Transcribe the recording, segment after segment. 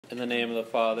In the name of the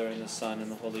Father, and the Son,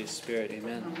 and the Holy Spirit.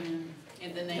 Amen. Amen.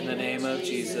 In the name of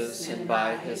Jesus, and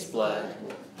by his blood,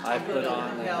 I put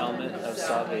on the helmet of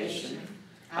salvation.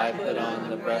 I put on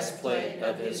the breastplate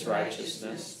of his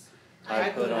righteousness. I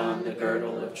put on the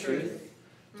girdle of truth.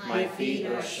 My feet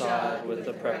are shod with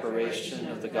the preparation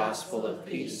of the gospel of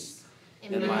peace.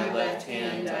 In my left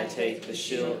hand I take the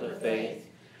shield of faith,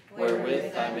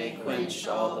 wherewith I may quench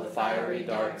all the fiery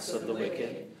darts of the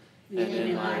wicked. And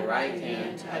in my right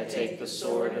hand I take the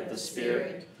sword of the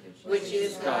Spirit, which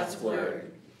is God's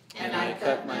word. And I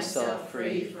cut myself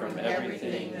free from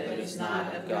everything that is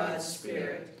not of God's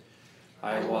Spirit.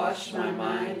 I wash my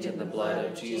mind in the blood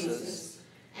of Jesus,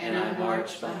 and I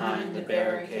march behind the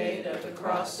barricade of the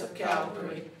cross of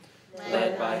Calvary,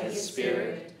 led by his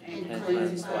Spirit and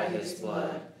cleansed by his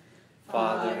blood.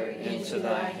 Father, into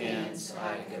thy hands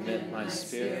I commit my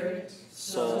spirit,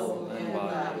 soul, and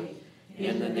body,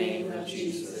 in the name of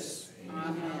Jesus.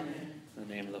 Amen. In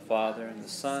the name of the Father, and the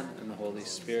Son, and the Holy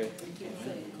Spirit.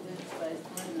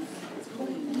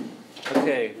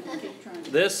 Okay,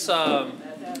 this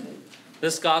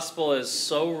gospel is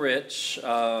so rich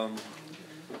that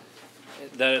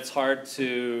it's hard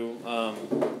to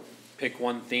pick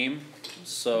one theme.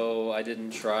 So I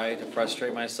didn't try to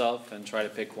frustrate myself and try to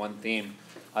pick one theme.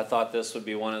 I thought this would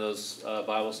be one of those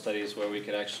Bible studies where we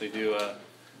could actually do a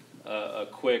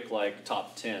quick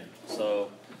top 10.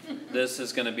 So this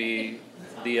is going to be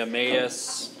the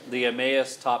Emmaus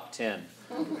top 10,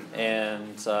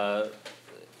 and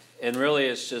really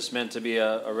it's just meant to be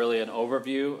really an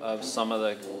overview of some of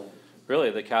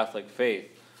the Catholic faith.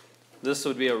 This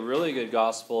would be a really good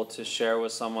gospel to share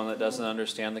with someone that doesn't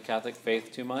understand the Catholic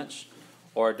faith too much,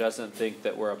 or doesn't think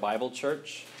that we're a Bible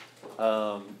church.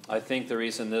 I think the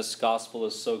reason this gospel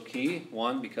is so key,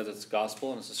 one, because it's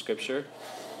gospel and it's a scripture,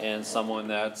 and someone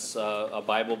that's a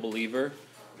Bible believer,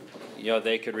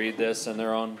 they could read this in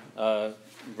their own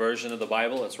version of the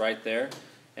Bible. It's right there,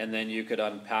 and then you could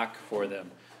unpack for them.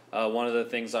 One of the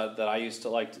things that I used to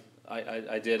like,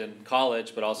 I did in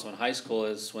college, but also in high school,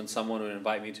 is when someone would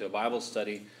invite me to a Bible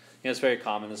study. It's very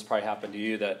common, this probably happened to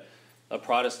you, that a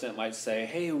Protestant might say,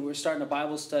 hey, we're starting a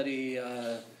Bible study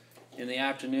in the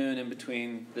afternoon in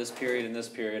between this period and this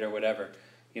period, or whatever.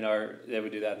 Or they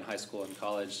would do that in high school and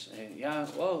college. And, yeah,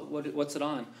 well, what's it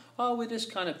on? Oh, we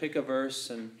just kind of pick a verse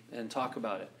and talk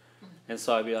about it. And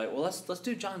so I'd be like, well, let's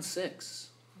do John 6,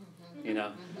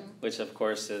 which of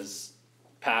course is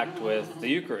packed with the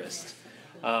Eucharist.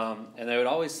 And they would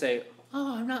always say,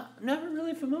 oh, I'm never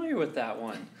really familiar with that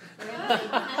one.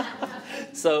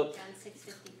 So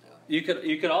you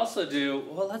could also do,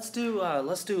 well, let's do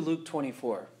Luke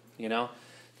 24.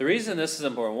 The reason this is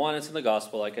important, one, it's in the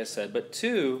gospel, like I said, but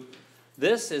two,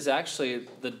 this is actually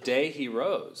the day he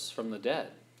rose from the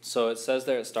dead. So it says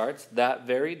there, it starts, that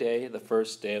very day, the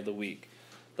first day of the week.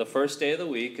 The first day of the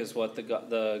week is what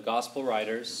the gospel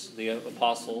writers, the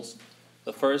apostles,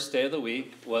 the first day of the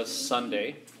week was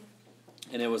Sunday,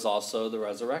 and it was also the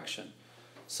resurrection.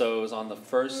 So it was on the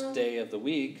first day of the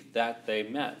week that they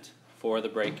met for the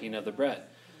breaking of the bread.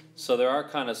 So there are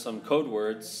kind of some code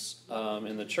words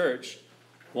in the church.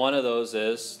 One of those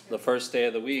is the first day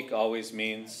of the week always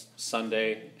means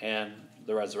Sunday and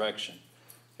the resurrection.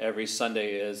 Every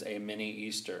Sunday is a mini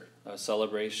Easter, a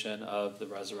celebration of the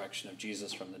resurrection of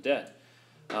Jesus from the dead.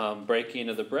 Breaking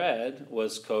of the bread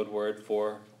was code word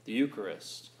for the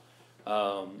Eucharist.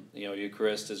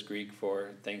 Eucharist is Greek for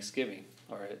Thanksgiving,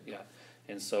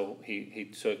 and so he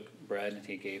took bread and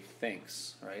he gave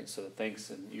thanks, right? So the thanks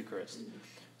in Eucharist.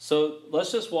 So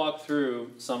let's just walk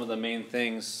through some of the main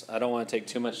things. I don't want to take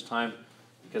too much time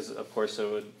because, of course,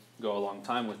 it would go a long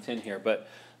time with 10 here, but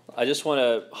I just want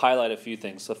to highlight a few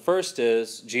things. The first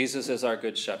is Jesus is our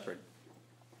good shepherd.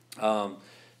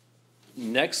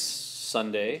 Next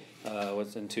Sunday,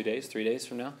 what's in 2 days, 3 days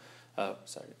from now?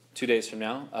 2 days from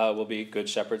now will be Good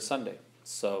Shepherd Sunday.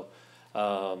 So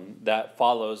that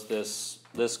follows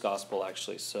this gospel,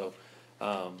 actually. So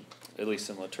at least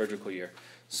in the liturgical year.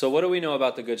 So what do we know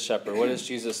about the Good Shepherd? What does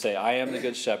Jesus say? I am the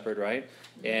Good Shepherd, right?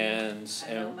 And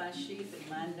I know my sheep and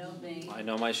mine know me. I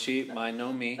know my sheep, mine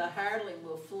know me. The hireling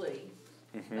will flee,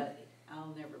 but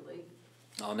I'll never leave.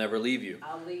 I'll never leave you.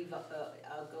 I'll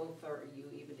go for you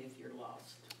even if you're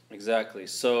lost. Exactly.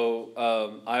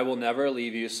 So I will never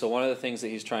leave you. So one of the things that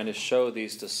he's trying to show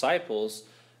these disciples,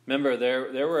 remember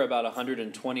there were about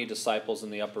 120 disciples in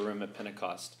the upper room at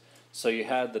Pentecost. So you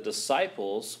had the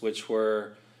disciples, which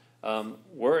were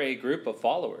a group of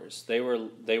followers. They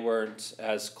weren't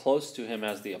as close to him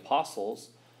as the apostles,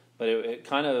 but it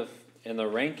kind of, in the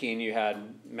ranking, you had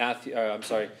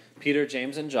Peter,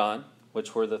 James, and John,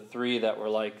 which were the three that were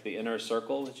like the inner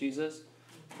circle with Jesus.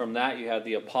 From that, you had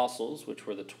the apostles, which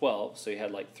were the 12. So you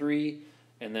had like 3,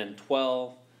 and then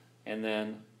 12, and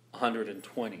then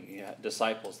 120 you had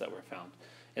disciples that were found.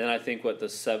 And then I think the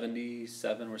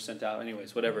 77 were sent out.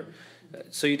 Anyways, whatever.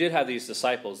 So you did have these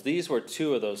disciples. These were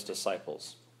 2 of those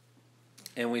disciples.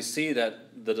 And we see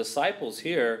that the disciples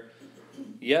here,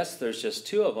 yes, there's just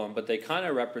 2 of them, but they kind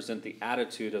of represent the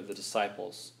attitude of the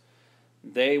disciples.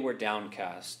 They were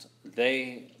downcast.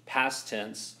 They, past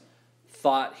tense,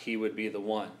 thought he would be the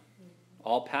one.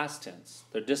 All past tense.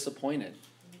 They're disappointed.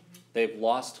 They've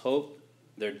lost hope.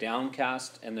 They're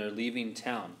downcast, and they're leaving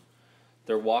town.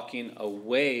 They're walking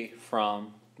away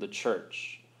from the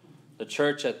church. The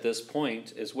church at this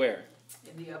point is where?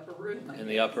 In the upper room. In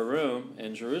the upper room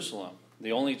in Jerusalem.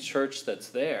 The only church that's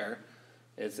there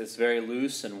is it's very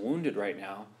loose and wounded right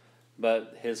now,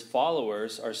 but his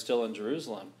followers are still in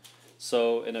Jerusalem.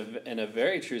 So in a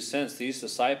very true sense, these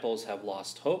disciples have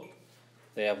lost hope.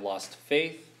 They have lost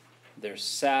faith. They're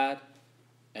sad,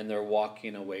 and they're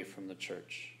walking away from the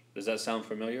church. Does that sound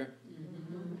familiar?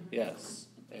 Mm-hmm. Yes.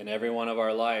 In every one of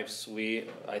our lives,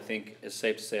 I think it's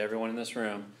safe to say everyone in this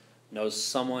room knows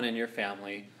someone in your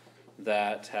family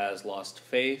that has lost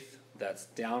faith, that's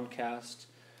downcast,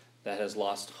 that has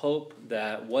lost hope,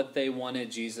 that what they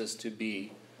wanted Jesus to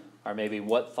be, or maybe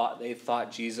what they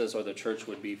thought Jesus or the church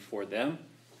would be for them,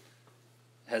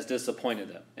 has disappointed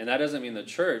them. And that doesn't mean the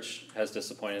church has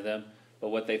disappointed them, but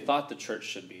what they thought the church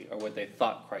should be, or what they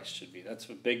thought Christ should be. That's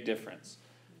a big difference.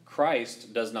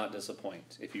 Christ does not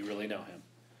disappoint if you really know him.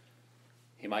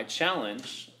 He might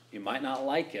challenge, you might not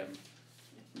like him,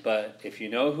 but if you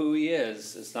know who he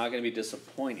is, it's not going to be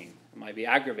disappointing. It might be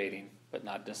aggravating, but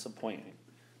not disappointing.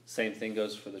 Same thing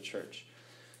goes for the church.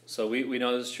 So we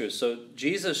know this is true. So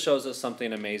Jesus shows us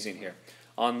something amazing here.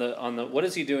 On the what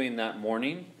is he doing that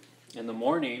morning? In the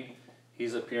morning,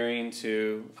 he's appearing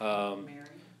to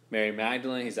Mary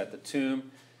Magdalene. He's at the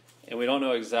tomb. And we don't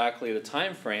know exactly the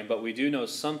time frame, but we do know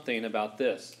something about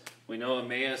this. We know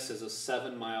Emmaus is a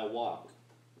 7-mile walk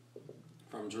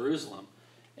from Jerusalem.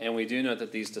 And we do know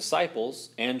that these disciples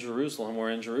and Jerusalem were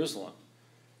in Jerusalem.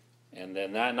 And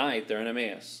then that night, they're in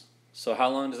Emmaus. So how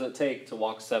long does it take to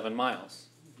walk 7 miles?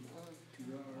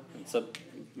 It's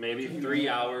maybe 3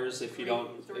 hours if you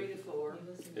don't 3 to 4.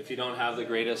 If you don't have the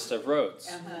greatest of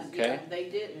roads. Okay? Yeah, they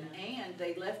didn't, and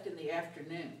they left in the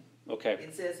afternoon. Okay.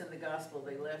 It says in the gospel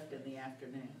they left in the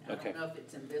afternoon. I don't know if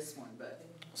it's in this one, but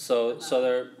so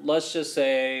let's just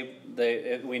say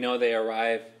we know they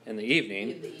arrive in the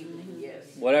evening. in the evening,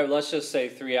 yes. Whatever. Let's just say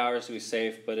 3 hours to be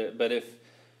safe. But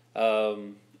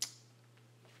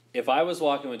if I was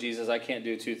walking with Jesus, I can't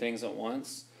do 2 things at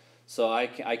once. So I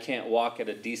can't walk at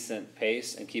a decent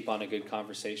pace and keep on a good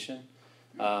conversation.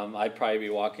 I'd probably be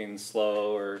walking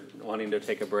slow or wanting to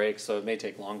take a break, so it may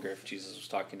take longer if Jesus was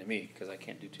talking to me because I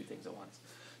can't do 2 things at once.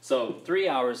 So 3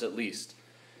 hours at least.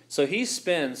 So he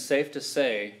spends, safe to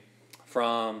say,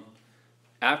 from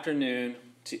afternoon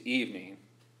to evening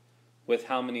with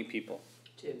how many people?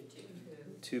 2.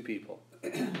 2 people.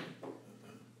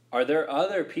 Are there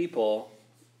other people,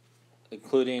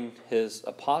 including his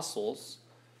apostles,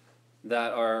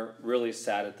 that are really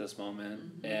sad at this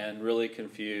moment and really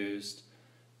confused?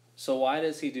 So why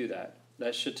does he do that?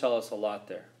 That should tell us a lot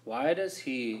there. Why does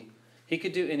he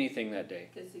could do anything that day.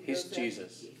 He's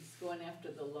Jesus. He's going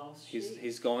after the lost sheep.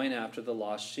 He's going after the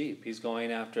lost sheep. He's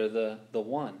going after the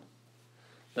one.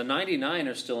 The 99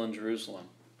 are still in Jerusalem.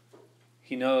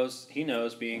 He knows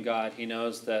being God, he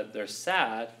knows that they're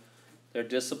sad, they're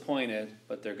disappointed,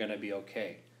 but they're going to be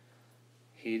okay.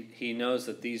 He knows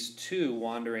that these 2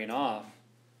 wandering off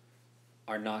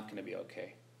are not going to be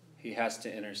okay. He has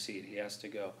to intercede. He has to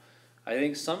go. I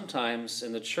think sometimes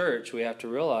in the church we have to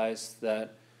realize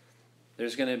that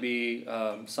there's going to be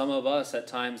some of us at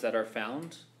times that are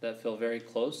found that feel very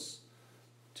close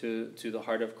to the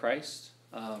heart of Christ.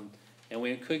 And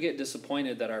we could get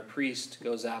disappointed that our priest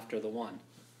goes after the one.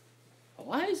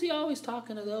 Why is he always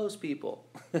talking to those people?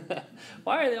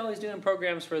 Why are they always doing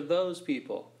programs for those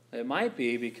people? It might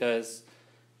be because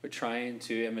we're trying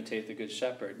to imitate the Good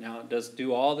Shepherd. Now,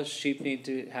 do all the sheep need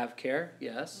to have care?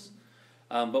 Yes.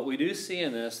 But we do see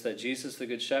in this that Jesus, the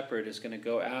Good Shepherd, is going to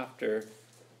go after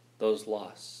those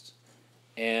lost.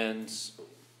 And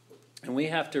we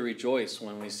have to rejoice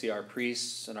when we see our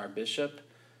priests and our bishop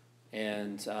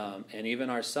and even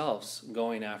ourselves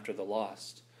going after the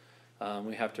lost.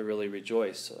 We have to really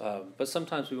rejoice. But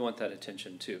sometimes we want that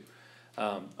attention too.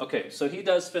 Okay, so he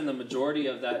does spend the majority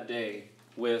of that day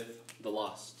with the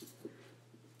lost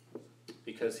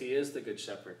because he is the Good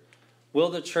Shepherd. Will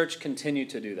the church continue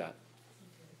to do that?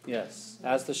 Yes.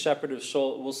 As the shepherd of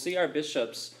soul, we'll see our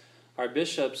bishops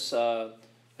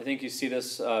I think you see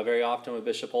this very often with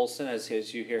Bishop Olson as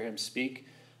you hear him speak.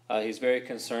 He's very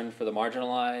concerned for the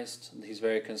marginalized. He's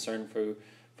very concerned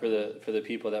for the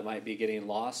people that might be getting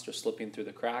lost or slipping through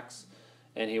the cracks.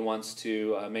 And he wants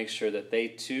to make sure that they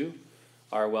too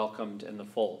are welcomed in the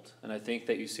fold. And I think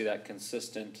that you see that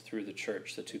consistent through the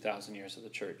church, the 2,000 years of the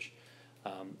church.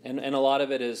 And a lot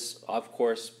of it is, of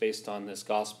course, based on this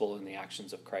gospel and the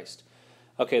actions of Christ.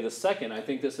 Okay, the second, I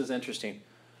think this is interesting.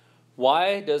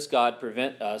 Why does God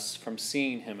prevent us from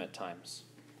seeing him at times?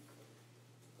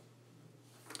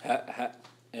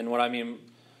 And what I mean,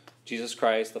 Jesus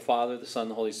Christ, the Father, the Son,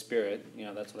 the Holy Spirit,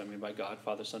 that's what I mean by God,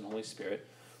 Father, Son, Holy Spirit.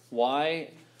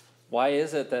 Why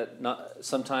is it that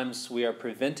sometimes we are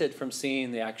prevented from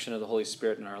seeing the action of the Holy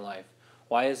Spirit in our life?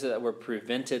 Why is it that we're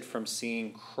prevented from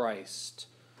seeing Christ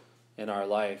in our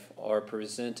life, or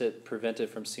prevented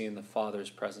from seeing the Father's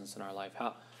presence in our life?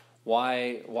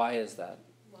 Why is that?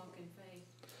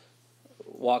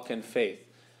 Walk in faith.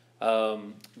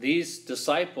 These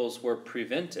disciples were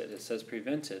prevented. It says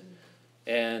prevented.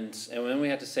 And when we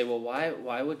had to say, well,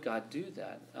 why would God do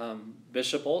that?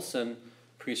 Bishop Olson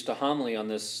preached a homily on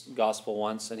this gospel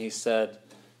once, and he said,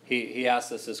 he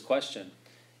asked us this question.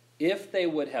 If they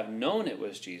would have known it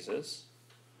was Jesus,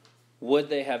 would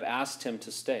they have asked him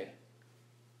to stay?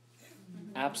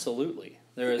 Absolutely.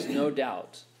 There is no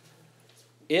doubt.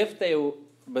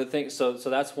 So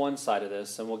that's one side of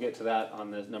this, and we'll get to that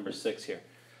on the number 6 here.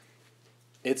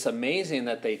 It's amazing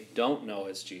that they don't know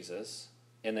it's Jesus,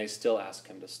 and they still ask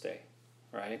him to stay,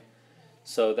 right?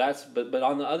 So but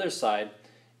on the other side,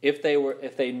 if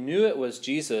they knew it was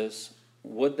Jesus,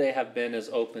 would they have been as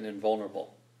open and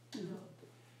vulnerable? No.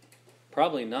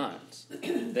 Probably not.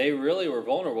 They really were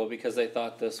vulnerable because they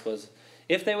thought this was.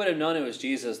 If they would have known it was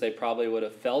Jesus, they probably would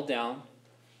have fell down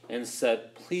and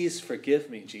said, "Please forgive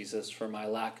me, Jesus, for my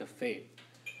lack of faith."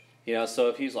 So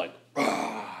if he's like,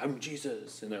 "I'm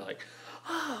Jesus," and they're like,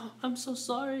 "Oh, I'm so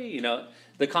sorry,"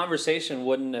 the conversation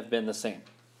wouldn't have been the same.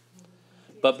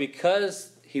 But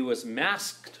because he was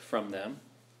masked from them,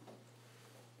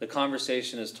 the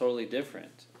conversation is totally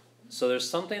different. So there's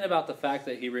something about the fact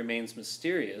that he remains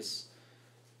mysterious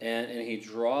and he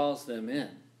draws them in.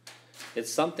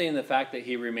 It's something in the fact that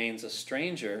he remains a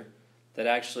stranger that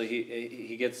actually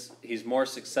he's more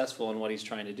successful in what he's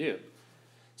trying to do.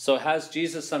 So has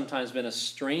Jesus sometimes been a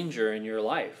stranger in your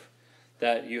life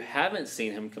that you haven't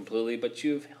seen him completely, but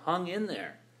you've hung in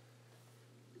there?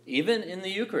 Even in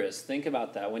the Eucharist, think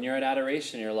about that. When you're at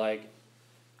adoration, you're like,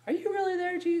 "Are you really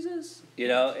there, Jesus?"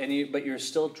 But you're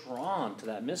still drawn to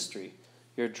that mystery.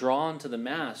 You're drawn to the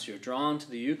Mass. You're drawn to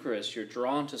the Eucharist. You're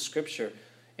drawn to Scripture.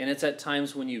 And it's at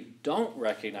times when you don't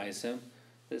recognize him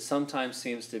that sometimes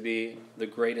seems to be the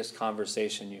greatest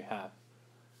conversation you have.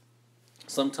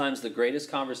 Sometimes the greatest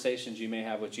conversations you may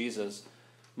have with Jesus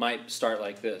might start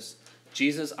like this.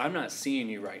 "Jesus, I'm not seeing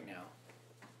you right now."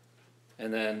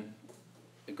 And then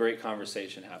a great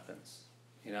conversation happens,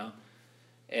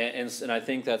 And I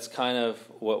think that's kind of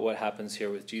what happens here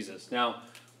with Jesus. Now,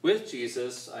 with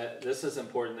Jesus, this is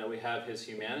important that we have his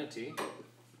humanity,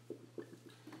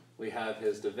 we have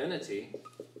his divinity,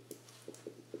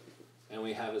 and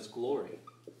we have his glory.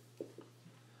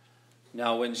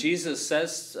 Now, when Peter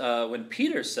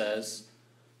says,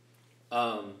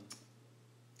 I'll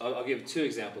give 2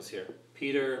 examples here.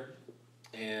 Peter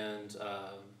and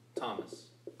Thomas.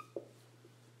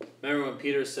 Remember when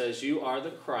Peter says, "You are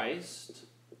the Christ,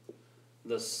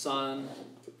 the Son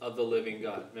of the living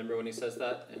God." Remember when he says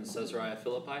that in Caesarea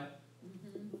Philippi?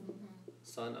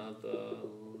 Son of the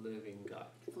living God.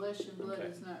 Flesh and blood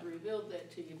has not revealed that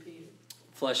to you, Peter.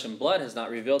 Flesh and blood has not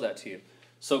revealed that to you.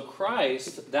 So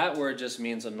Christ, that word just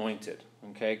means anointed.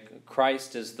 Okay,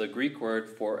 Christ is the Greek word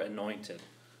for anointed.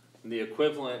 The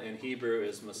equivalent in Hebrew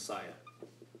is Messiah.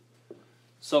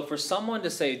 So for someone to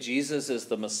say Jesus is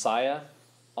the Messiah,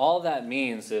 all that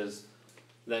means is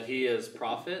that he is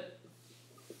prophet,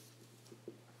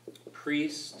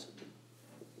 priest,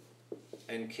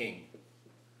 and king.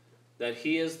 That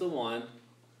he is the one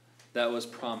that was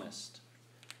promised.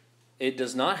 It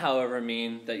does not, however,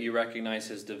 mean that you recognize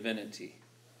his divinity.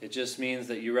 It just means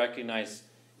that you recognize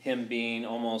him being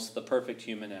almost the perfect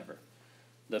human ever.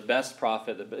 The best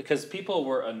prophet. Because people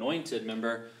were anointed,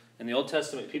 remember, in the Old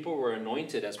Testament, people were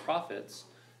anointed as prophets,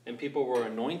 and people were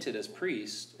anointed as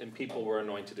priests, and people were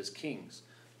anointed as kings.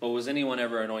 But was anyone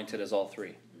ever anointed as all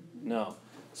 3? No.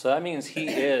 So that means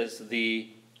he's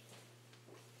the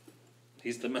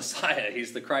Messiah.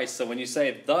 He's the Christ. So when you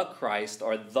say the Christ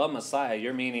or the Messiah,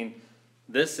 you're meaning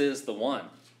this is the one.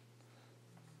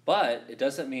 But it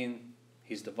doesn't mean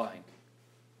he's divine.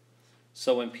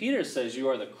 So when Peter says you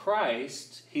are the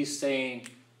Christ, he's saying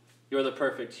you're the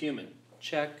perfect human.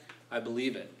 check, I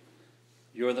believe it.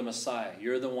 You're the Messiah.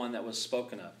 You're the one that was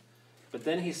spoken of. But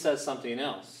then he says something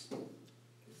else.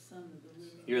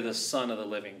 You're the Son of the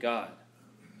living God.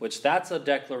 Which that's a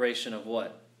declaration of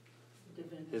what?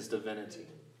 Divinity. His divinity.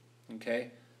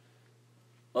 Okay?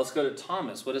 Let's go to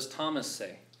Thomas. What does Thomas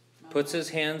say? Puts his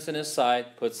hands in his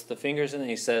side, puts the fingers in, and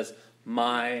he says,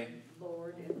 my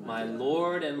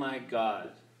Lord and my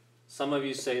God. Some of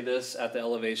you say this at the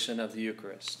elevation of the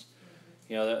Eucharist.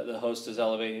 You know, the host is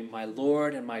elevating, my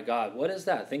Lord and my God. What is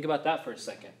that? Think about that for a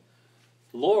second.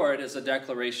 Lord is a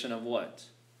declaration of what?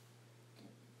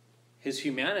 His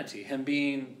humanity, him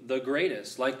being the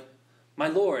greatest. Like, my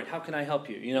Lord, how can I help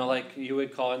you? You know, like you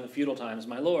would call in the feudal times,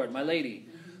 my Lord, my lady.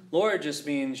 Lord just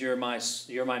means you're my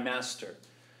master.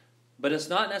 But it's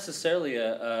not necessarily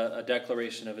a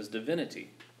declaration of his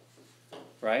divinity,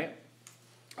 right?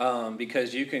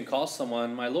 Because you can call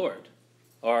someone my Lord,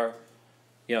 or,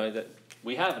 you know, that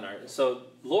we have in our... So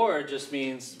Lord just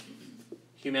means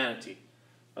humanity,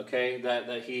 okay?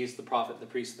 That he's the prophet, the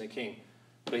priest, and the king.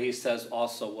 But he says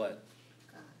also what?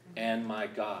 And my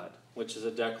God, which is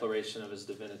a declaration of his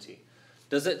divinity.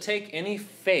 Does it take any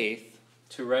faith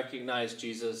to recognize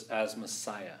Jesus as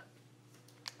Messiah?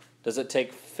 Does it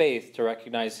take faith to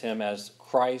recognize him as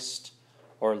Christ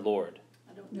or Lord?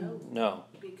 I don't know. No.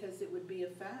 Because it would be a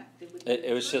fact.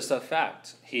 It was just a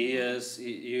fact. He is,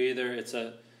 he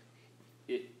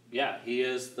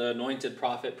is the anointed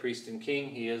prophet, priest, and king.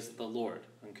 He is the Lord,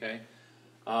 okay?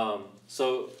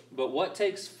 But what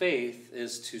takes faith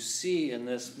is to see in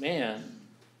this man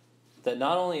that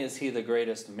not only is he the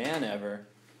greatest man ever,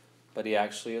 but he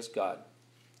actually is God,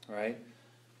 right?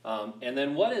 And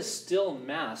then what is still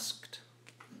masked?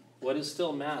 What is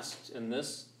still masked in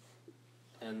this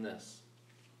and this?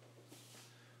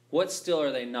 What still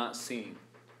are they not seeing?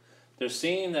 They're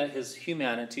seeing that his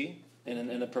humanity and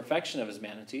in the perfection of his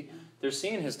humanity, they're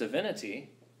seeing his divinity,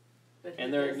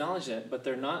 and they're acknowledging it, but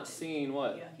they're not seeing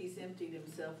what? Yeah, he's emptied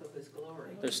himself of his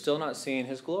glory. They're still not seeing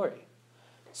his glory.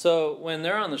 So when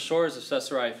they're on the shores of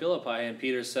Caesarea Philippi and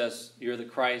Peter says, you're the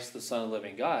Christ, the Son of the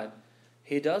living God,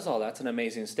 he does all that's an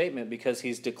amazing statement because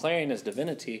he's declaring his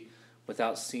divinity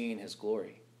without seeing his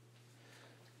glory.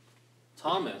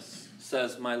 Thomas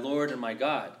says, my Lord and my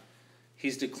God.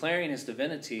 He's declaring his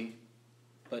divinity,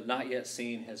 but not yet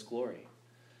seeing his glory.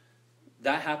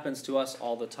 That happens to us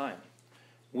all the time.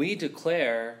 We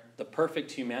declare the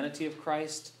perfect humanity of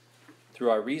Christ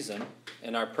through our reason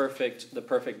and the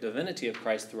perfect divinity of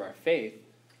Christ through our faith,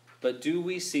 but do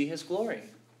we see his glory?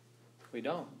 We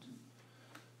don't.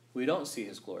 We don't see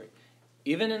his glory.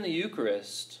 Even in the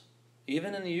Eucharist,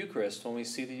 when we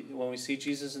see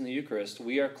Jesus in the Eucharist,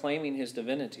 we are claiming his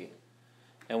divinity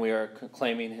and we are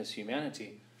claiming his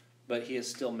humanity, but he is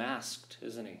still masked,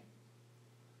 isn't he?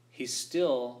 He's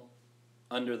still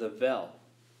under the veil.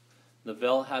 The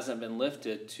veil hasn't been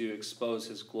lifted to expose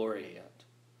his glory yet.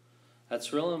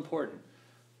 That's real important.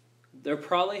 There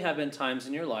probably have been times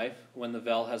in your life when the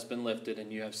veil has been lifted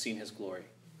and you have seen his glory.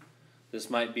 This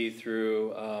might be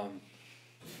through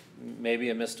maybe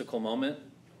a mystical moment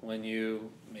when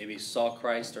you maybe saw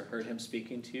Christ or heard him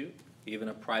speaking to you, even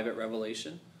a private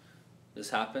revelation. This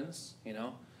happens, you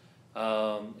know.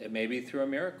 It may be through a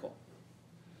miracle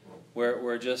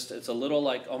where just it's a little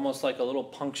like almost like a little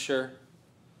puncture,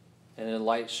 and the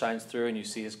light shines through and you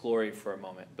see his glory for a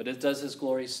moment. But does his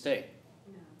glory stay?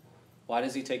 No. Why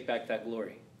does he take back that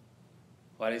glory?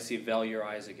 Why does he veil your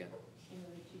eyes again? So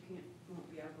that you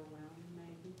won't be overwhelmed,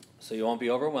 maybe. So you won't be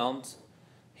overwhelmed.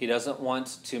 He doesn't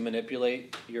want to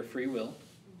manipulate your free will,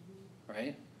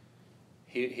 right?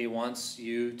 He wants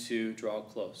you to draw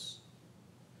close.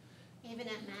 Even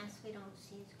at Mass, we don't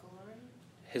see his glory?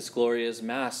 His glory is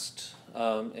masked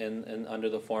in under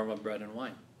the form of bread and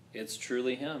wine. It's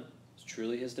truly him. It's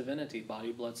truly his divinity,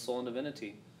 body, blood, soul, and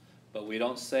divinity. But we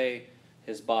don't say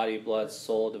his body, blood,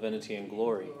 soul, divinity, and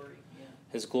glory.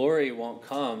 His glory won't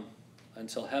come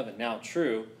until heaven. Now,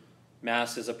 true,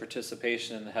 Mass is a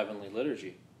participation in the heavenly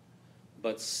liturgy,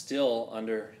 but still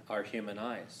under our human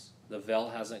eyes. The veil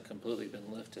hasn't completely been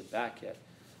lifted back yet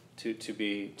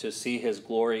to see his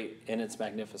glory in its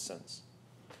magnificence.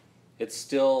 It's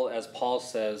still, as Paul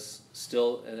says,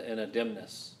 still in a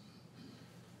dimness.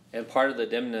 And part of the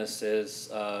dimness is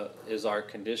our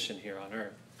condition here on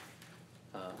earth.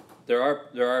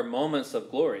 There are moments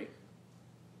of glory,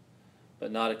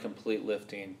 but not a complete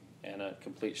lifting and a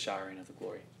complete showering of the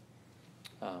glory.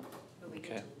 But we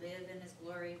get to live in his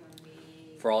glory when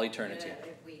we... For all eternity.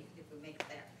 If we make it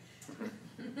there.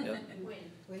 Yep. When.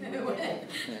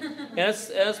 And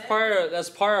that's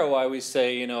part of why we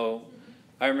say, you know,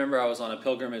 I remember I was on a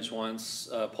pilgrimage once,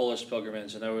 a Polish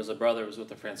pilgrimage, and there was a brother who was with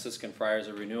the Franciscan Friars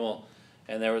of Renewal,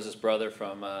 And there was this brother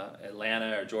from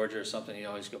Atlanta or Georgia or something. He'd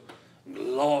always go,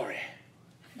 glory.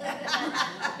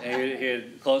 And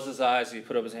he'd close his eyes, he'd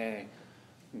put up his hand,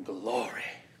 glory.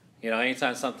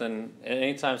 Anytime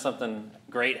something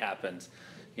great happens,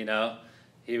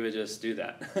 he would just do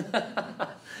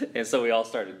that. And so we all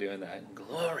started doing that,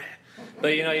 glory.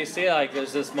 But you see, like,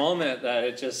 there's this moment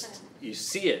that you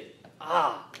see it,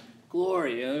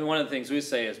 glory. One of the things we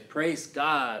say is praise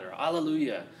God or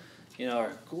hallelujah,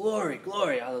 or glory,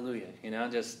 glory, hallelujah.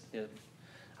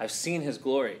 I've seen his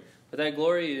glory. But that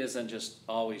glory isn't just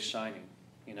always shining,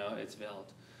 it's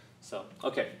veiled. So,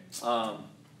 okay.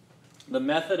 The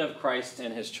method of Christ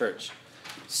and his church.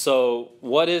 So,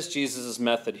 what is Jesus'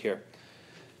 method here?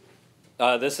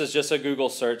 This is just a Google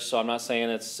search, so I'm not saying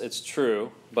it's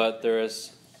true, but there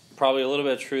is probably a little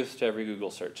bit of truth to every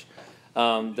Google search.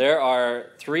 There are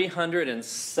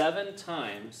 307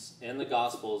 times in the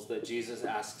Gospels that Jesus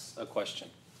asks a question.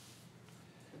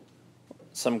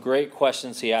 Some great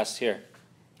questions he asks here.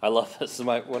 I love this. This is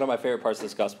one of my favorite parts of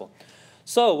this Gospel.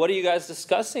 So, what are you guys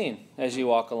discussing as you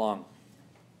walk along?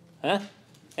 Huh?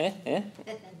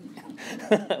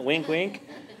 Wink, wink.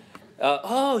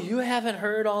 You haven't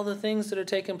heard all the things that are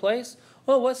taking place?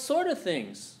 Well, what sort of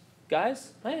things?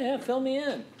 Guys, fill me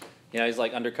in. He's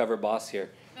like undercover boss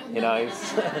here.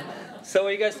 So what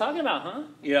are you guys talking about, huh?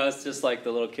 It's just like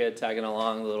the little kid tagging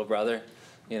along, the little brother,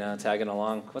 tagging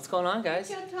along. What's going on,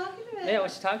 guys? What you talking about? Yeah,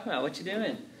 what you talking about? What you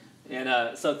doing?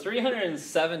 And so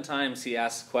 307 times he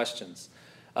asks questions.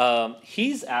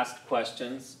 He's asked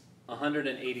questions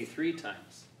 183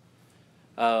 times.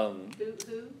 Who?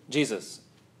 Jesus.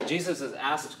 Jesus has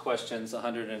asked questions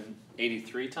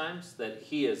 183 times that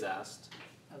he has asked.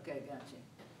 Okay, gotcha.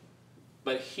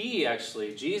 But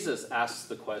Jesus asks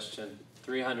the question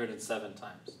 307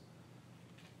 times.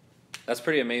 That's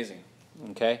pretty amazing.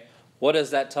 Okay? What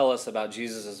does that tell us about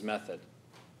Jesus' method?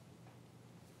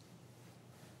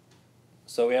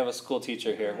 So we have a school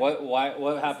teacher here.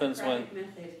 What happens when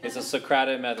it's a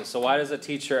Socratic method? So why does a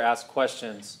teacher ask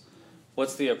questions?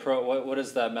 What's the approach? What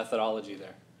is that methodology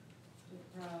there? To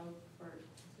probe for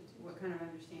what kind of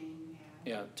understanding you have.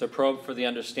 Yeah, to probe for the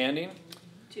understanding,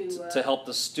 to help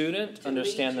the student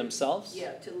understand themselves.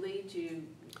 Yeah, to lead you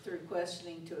through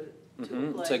questioning to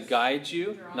a place. To guide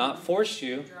you, not force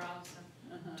you,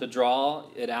 to draw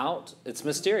it out. It's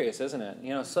mysterious, isn't it? And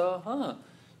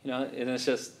it's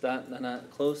just that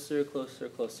closer,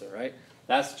 right?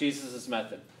 That's Jesus'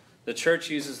 method. The church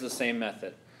uses the same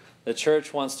method. The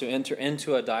church wants to enter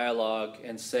into a dialogue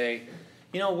and say,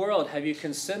 world, have you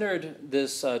considered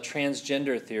this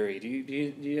transgender theory?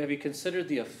 Have you considered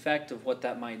the effect of what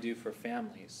that might do for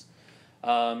families?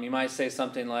 You might say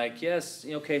something like, yes,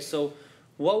 okay, so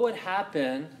what would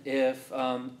happen if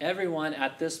everyone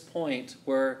at this point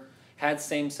had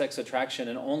same-sex attraction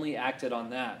and only acted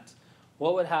on that?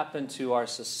 What would happen to our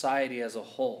society as a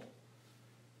whole?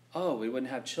 Oh, we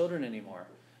wouldn't have children anymore.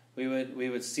 We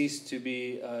would cease to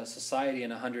be a society in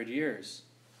 100 years.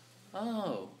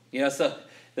 Oh. So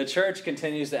the church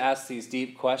continues to ask these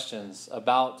deep questions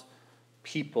about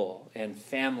people and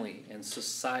family and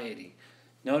society.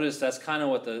 Notice that's kind of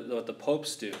what the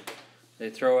popes do. They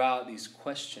throw out these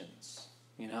questions.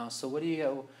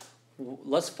 So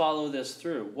let's follow this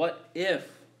through. What if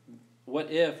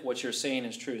what you're saying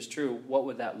is true, what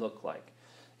would that look like?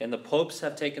 And the popes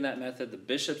have taken that method, the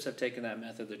bishops have taken that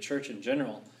method, the church in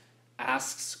general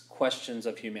asks questions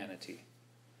of humanity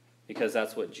because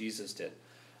that's what Jesus did.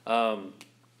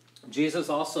 Jesus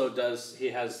also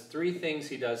has three things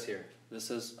he does here.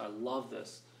 I love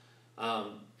this.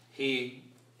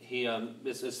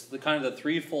 It's the kind of the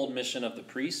threefold mission of the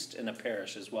priest in a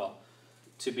parish as well.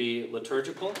 To be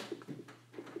liturgical,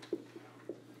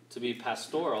 to be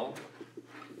pastoral,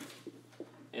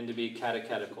 and to be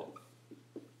catechetical.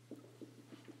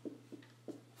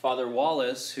 Father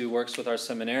Wallace, who works with our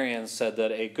seminarians, said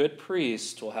that a good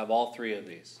priest will have all three of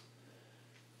these.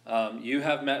 You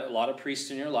have met a lot of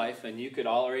priests in your life, and you could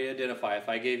already identify, if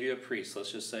I gave you a priest,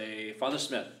 let's just say Father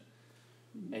Smith,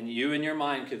 and you in your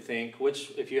mind could think,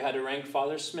 if you had to rank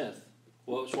Father Smith,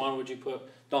 which one would you put?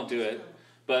 Don't do it.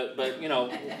 But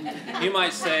you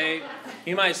might say,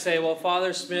 well,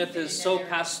 Father Smith is so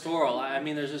pastoral. I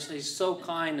mean, he's so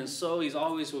kind and he's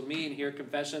always with me and hear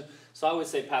confession. So I would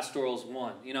say pastoral is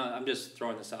one. I'm just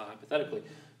throwing this out hypothetically.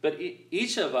 But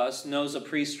each of us knows a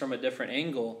priest from a different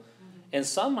angle. And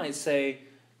some might say,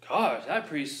 gosh, that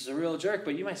priest is a real jerk.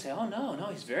 But you might say, oh, no,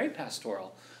 he's very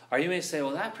pastoral. Or you may say,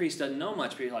 well, that priest doesn't know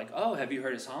much. But you're like, oh, have you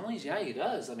heard his homilies? Yeah, he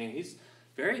does. I mean, he's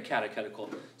very catechetical.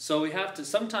 So we have to,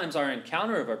 sometimes our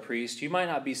encounter of a priest, you might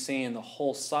not be seeing the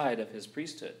whole side of his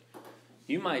priesthood.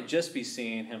 You might just be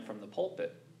seeing him from the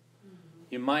pulpit.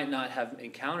 you might not have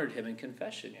encountered him in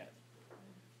confession yet.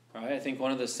 Right? I think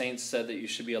one of the saints said that you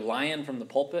should be a lion from the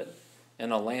pulpit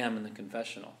and a lamb in the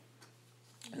confessional.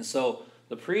 And so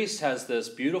the priest has this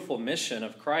beautiful mission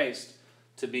of Christ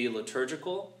to be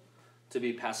liturgical, to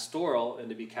be pastoral, and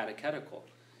to be catechetical.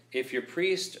 If your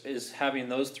priest is having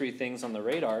those three things on the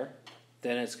radar,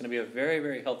 then it's going to be a very,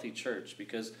 very healthy church,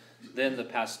 because then the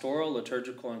pastoral,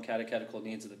 liturgical, and catechetical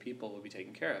needs of the people will be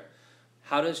taken care of.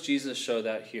 How does Jesus show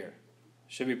that here?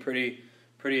 Should be pretty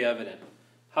evident.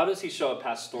 How does he show a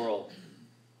pastoral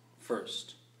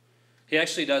first? He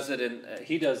actually does it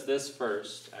he does this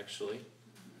first, actually.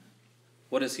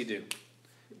 What does he do?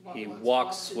 He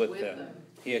walks with them.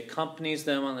 He accompanies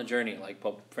them on the journey, like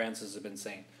Pope Francis has been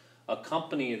saying.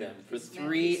 Accompany them for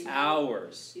 3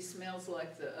 hours. He smells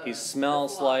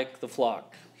like the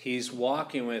flock. He's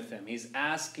walking with them. He's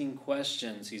asking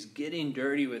questions. He's getting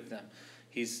dirty with them.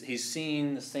 He's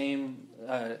seeing the same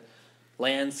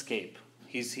landscape.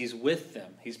 He's with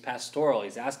them. He's pastoral.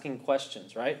 He's asking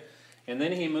questions, right? And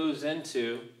then he moves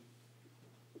into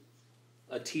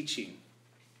a teaching.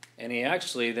 And he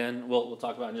actually then, we'll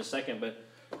talk about it in just a second, but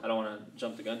I don't want to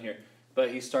jump the gun here. But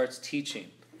he starts teaching.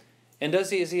 And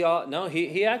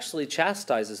he actually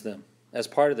chastises them as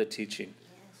part of the teaching.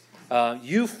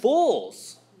 You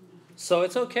fools! So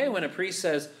it's okay when a priest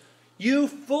says, you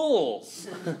fools!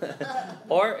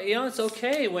 Or, it's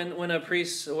okay when a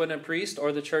priest or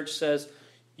the church says,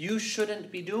 you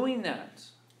shouldn't be doing that.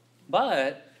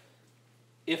 But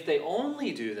if they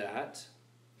only do that,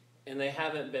 and they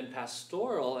haven't been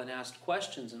pastoral and asked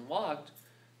questions and walked,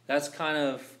 that's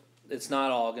it's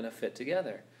not all going to fit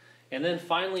together. And then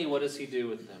finally, what does he do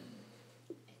with them?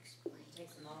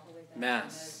 Takes them all the way back to Mass.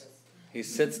 Moses. He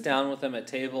sits down with them at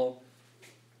table.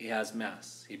 He has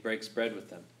Mass. He breaks bread with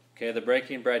them. Okay, the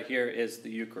breaking bread here is the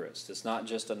Eucharist. It's not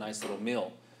just a nice little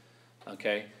meal.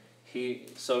 Okay,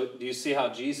 so do you see how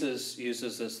Jesus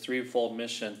uses this threefold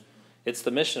mission? It's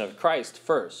the mission of Christ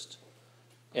first.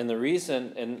 And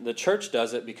the church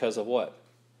does it because of what?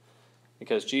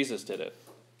 Because Jesus did it.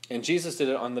 And Jesus did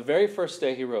it on the very first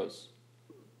day he rose.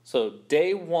 So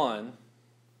day one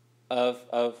of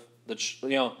the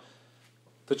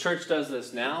church does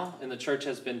this now, and the church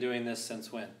has been doing this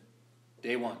since when?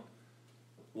 Day one.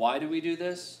 Why do we do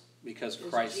this? Because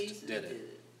Christ did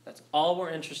it. That's all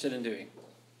we're interested in doing.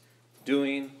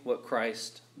 Doing what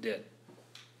Christ did.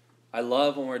 I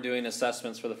love when we're doing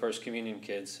assessments for the First Communion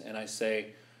kids, and I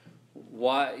say,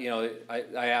 why?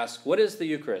 I ask, what is the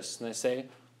Eucharist? And they say,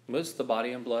 well, it's the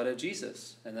body and blood of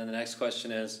Jesus. And then the next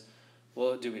question is,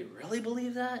 well, do we really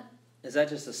believe that? Is that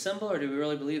just a symbol, or do we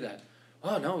really believe that?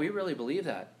 Oh, no, we really believe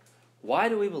that. Why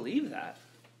do we believe that?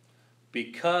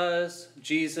 Because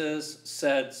Jesus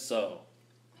said so.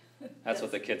 That's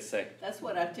what the kids say. That's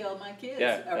what I tell my kids.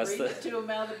 Yeah, I read it to them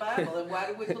out of the Bible. And why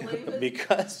do we believe it?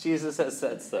 Because Jesus has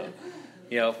said so.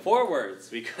 4 words.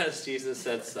 Because Jesus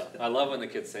said so. I love when the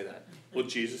kids say that. Well,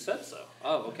 Jesus said so.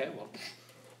 Oh, okay. Well,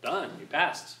 done. You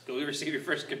passed. Go receive your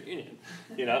first communion.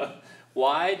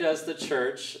 Why does the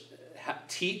church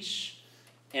teach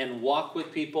and walk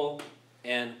with people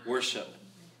and worship?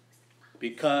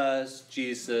 Because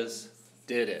Jesus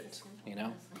did it.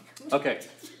 Okay.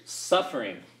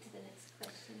 Suffering.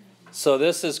 So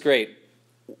this is great.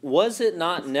 Was it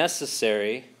not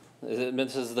necessary,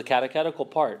 this is the catechetical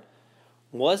part,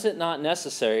 was it not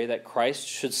necessary that Christ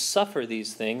should suffer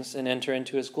these things and enter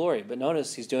into his glory? But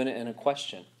notice he's doing it in a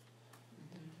question.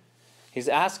 He's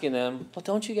asking them, well,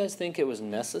 don't you guys think it was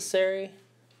necessary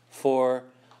for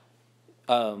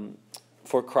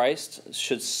Christ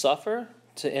should suffer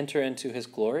to enter into his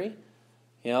glory?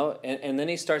 And then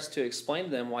he starts to explain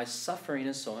to them why suffering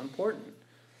is so important.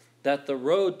 That the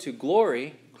road to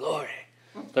glory,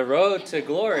 the road to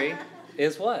glory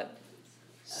is what?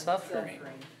 Suffering.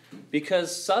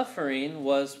 Because suffering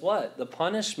was what? The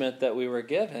punishment that we were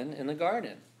given in the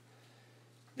garden.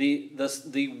 The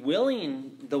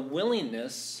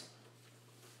willingness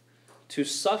to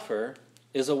suffer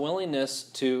is a willingness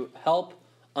to help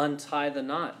untie the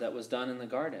knot that was done in the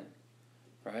garden.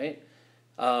 Right?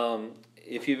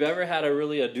 If you've ever had a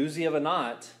doozy of a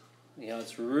knot,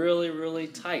 it's really, really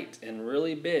tight and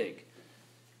really big.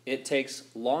 It takes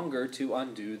longer to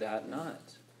undo that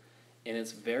knot. And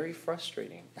it's very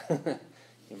frustrating.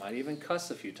 You might even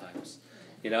cuss a few times.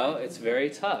 It's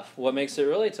very tough. What makes it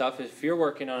really tough is if you're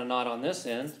working on a knot on this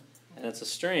end, and it's a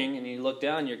string, and you look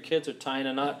down, your kids are tying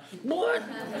a knot. What?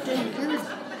 And that's when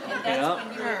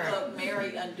you're the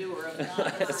Mary undoer of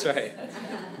knots. That's right.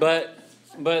 But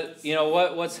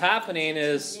what's happening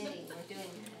is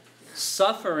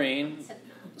suffering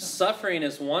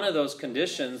is one of those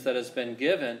conditions that has been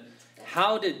given.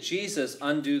 How did Jesus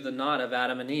undo the knot of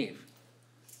Adam and Eve?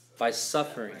 By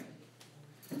suffering.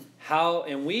 How,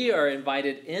 and we are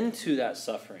invited into that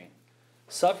suffering.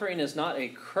 Suffering is not a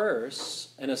curse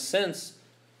in a sense,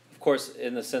 of course,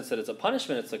 in the sense that it's a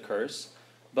punishment, it's a curse,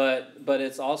 but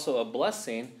it's also a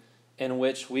blessing in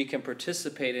which we can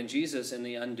participate in Jesus in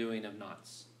the undoing of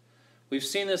knots. We've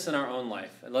seen this in our own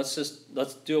life. And let's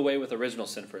do away with original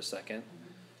sin for a second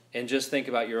and just think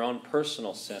about your own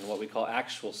personal sin, what we call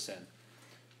actual sin.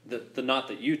 The knot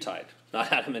that you tied,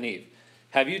 not Adam and Eve.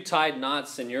 Have you tied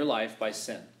knots in your life by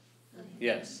sin?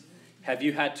 Yes. Have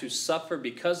you had to suffer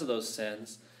because of those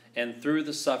sins, and through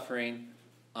the suffering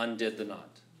undid the knot?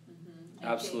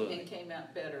 Absolutely. And came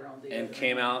out better on the and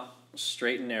came out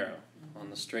straight and narrow,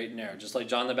 on the straight and narrow. Just like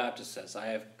John the Baptist says, I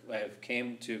have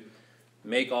came to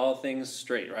make all things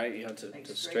straight, right? You know, to make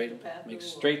straight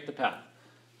the path,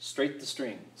 straight the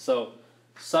stream. So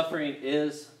suffering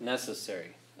is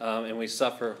necessary, and we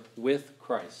suffer with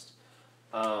Christ.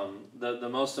 The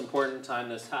most important time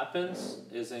this happens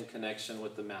is in connection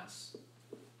with the Mass,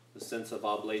 the sense of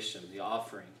oblation, the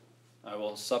offering. I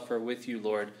will suffer with you,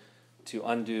 Lord, to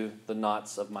undo the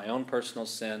knots of my own personal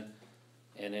sin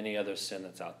and any other sin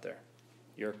that's out there.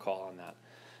 Your call on that.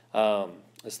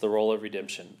 It's the role of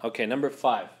redemption. Okay, number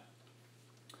 5.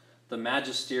 The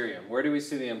magisterium. Where do we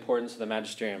see the importance of the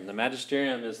magisterium? The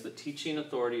magisterium is the teaching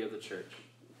authority of the church.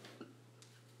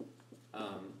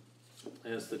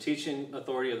 And it's the teaching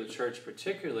authority of the church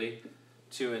particularly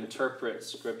to interpret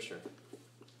Scripture.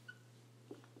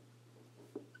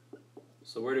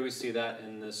 So where do we see that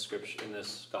in this scripture, in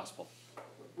this gospel?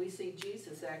 We see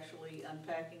Jesus actually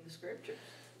unpacking the Scripture.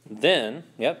 Then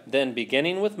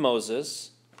beginning with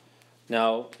Moses.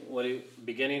 Now,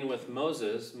 beginning with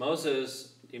Moses,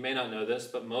 you may not know this,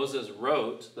 but Moses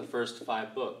wrote the first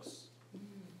 5 books.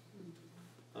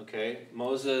 Okay,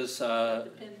 Moses...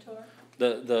 the Pentateuch?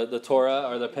 The Torah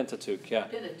or the Pentateuch, yeah.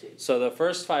 Pentateuch. So the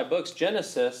first 5 books,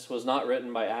 Genesis was not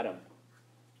written by Adam.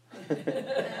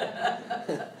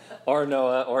 Or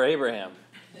Noah or Abraham.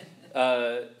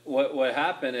 What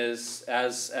happened is,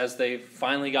 as they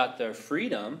finally got their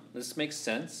freedom, this makes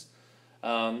sense,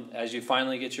 as you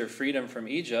finally get your freedom from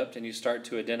Egypt and you start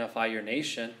to identify your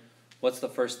nation, what's the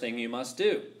first thing you must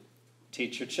do?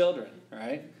 Teach your children,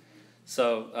 right?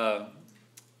 So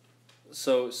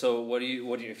what do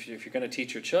you if you're going to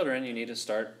teach your children, you need to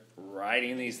start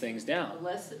writing these things down. A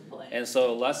lesson plan. And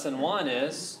so lesson 1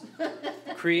 is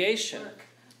creation,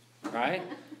 right?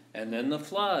 And then the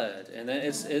flood. And then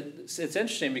it's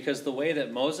interesting because the way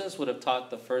that Moses would have taught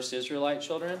the first Israelite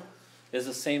children is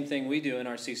the same thing we do in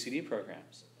our CCD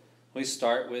programs. We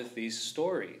start with these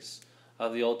stories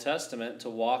of the Old Testament to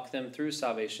walk them through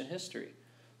salvation history.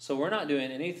 So we're not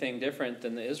doing anything different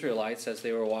than the Israelites as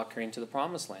they were walking into the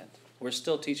Promised Land. We're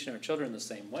still teaching our children the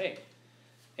same way.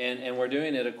 And we're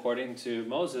doing it according to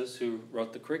Moses, who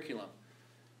wrote the curriculum.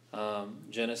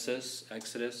 Genesis,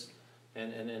 Exodus,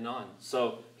 and on.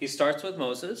 So he starts with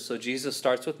Moses. So Jesus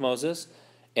starts with Moses.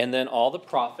 And then all the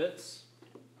prophets.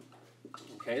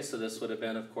 Okay, so this would have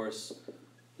been, of course,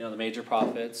 the major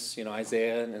prophets,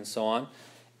 Isaiah and so on.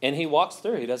 And he walks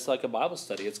through. He does like a Bible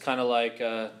study. It's kind of like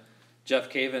Jeff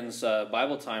Caven's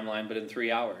Bible timeline, but in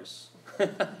 3 hours.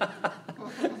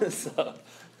 So.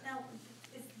 Now,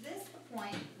 is this the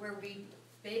point where we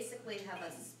basically have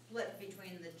a split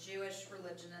between the Jewish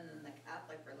religion and then the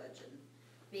Catholic religion?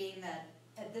 Being that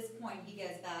at this point he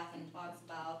goes back and talks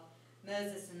about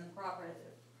Moses and the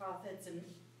prophets and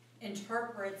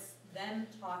interprets them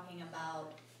talking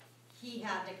about he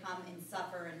had to come and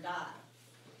suffer and die.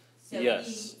 So yes.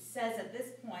 He says at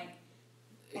this point,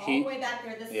 all the way back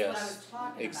there, this is what I was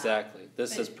talking exactly. about.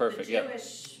 This is perfect. The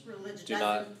Jewish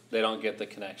religion they don't get the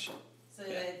connection. So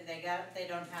they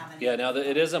don't have any. Yeah, now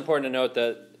it is important to note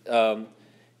that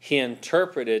he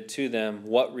interpreted to them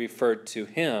what referred to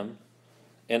him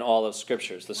in all of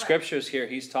Scriptures. The Scriptures here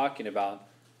he's talking about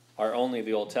are only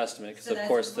the Old Testament, because of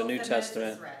course the New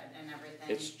Testament,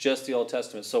 it's just the Old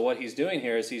Testament. So what he's doing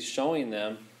here is he's showing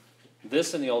them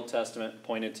this in the Old Testament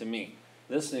pointed to me.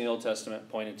 This in the Old Testament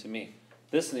pointed to me.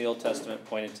 This in the Old Testament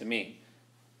pointed to me.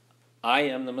 I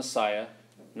am the Messiah.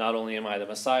 Not only am I the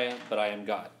Messiah, but I am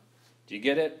God. Do you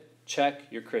get it? Check,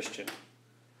 you're Christian.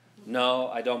 No,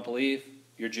 I don't believe,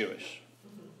 you're Jewish.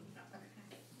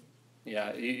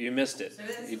 Yeah, you missed it. So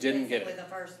this you didn't get it. the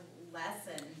first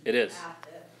lesson. It is.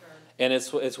 And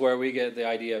it's where we get the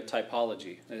idea of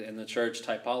typology. In the church,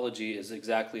 typology is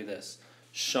exactly this.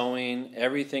 Showing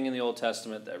everything in the Old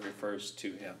Testament that refers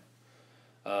to him.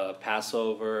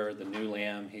 Passover, the new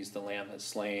lamb, he's the lamb that's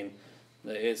slain.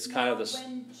 It's kind of this.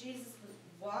 When Jesus was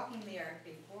walking the earth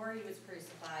before he was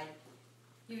crucified,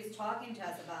 he was talking to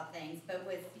us about things, but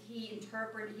he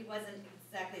wasn't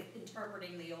exactly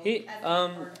interpreting the Old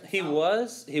Testament.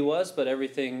 He was, but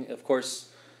everything, of course,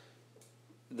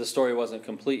 the story wasn't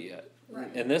complete yet.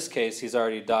 Right. In this case, he's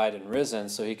already died and risen,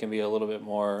 so he can be a little bit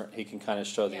more, he can kind of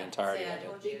show the entirety of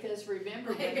it. Because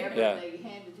remember, whenever they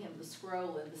handed him the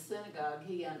scroll in the synagogue,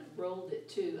 he unrolled it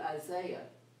to Isaiah,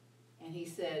 and he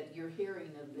said, "You're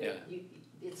hearing of it.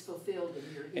 It's fulfilled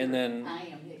in your hearing." And then I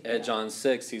am at John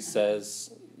 6, he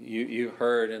says, "You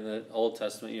heard in the Old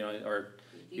Testament, or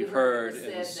you've heard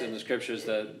in the scriptures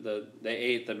that they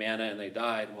ate the manna and they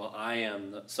died. Well, I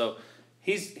am." So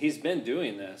he's been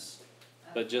doing this,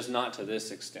 but just not to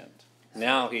this extent.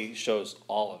 Now he shows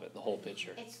all of it, the whole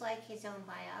picture. It's like his own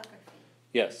biography.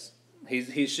 Yes,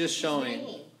 he's just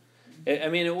showing. I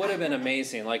mean, it would have been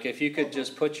amazing. Like if you could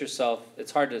just put yourself.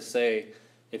 It's hard to say.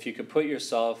 If you could put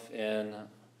yourself in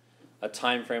a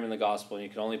time frame in the gospel, and you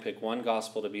could only pick one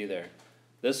gospel to be there,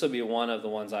 this would be one of the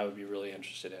ones I would be really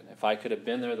interested in. If I could have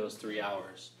been there those 3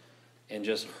 hours and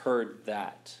just heard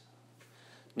that.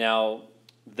 Now,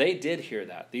 they did hear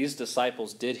that. These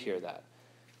disciples did hear that.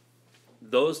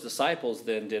 Those disciples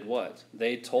then did what?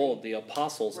 They told the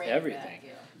apostles everything.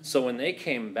 So when they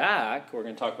came back, we're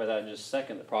going to talk about that in just a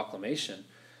second, the proclamation.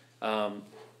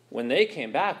 When they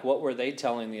came back, what were they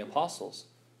telling the apostles?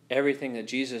 Everything that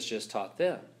Jesus just taught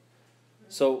them.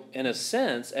 So in a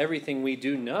sense, everything we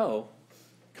do know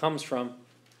comes from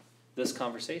this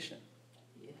conversation.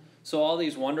 So all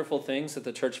these wonderful things that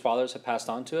the church fathers have passed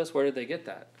on to us, where did they get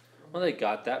that? Well, they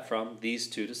got that from these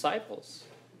 2 disciples.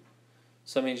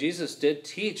 So, I mean, Jesus did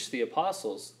teach the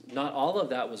apostles. Not all of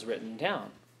that was written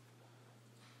down.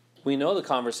 We know the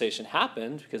conversation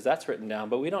happened because that's written down,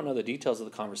 but we don't know the details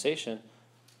of the conversation.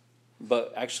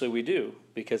 But actually we do,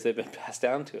 because they've been passed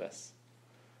down to us.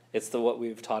 It's what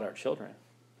we've taught our children,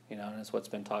 and it's what's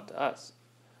been taught to us.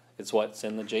 It's what's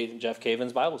in the Jeff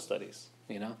Caven's Bible studies,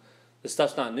 This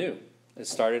stuff's not new. It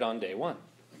started on day 1.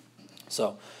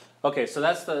 So, okay,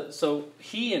 so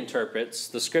he interprets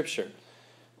the scripture.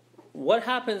 What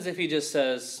happens if he just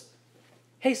says,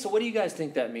 "Hey, so what do you guys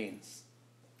think that means?"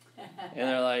 And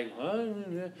they're like,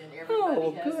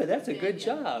 "Oh, good, that's a good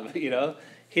job,"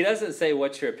 He doesn't say,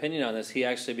 "What's your opinion on this?" He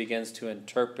actually begins to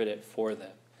interpret it for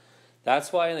them.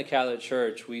 That's why in the Catholic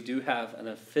Church we do have an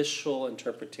official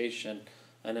interpretation,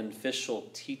 an official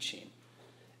teaching.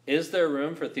 Is there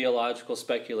room for theological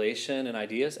speculation and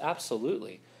ideas?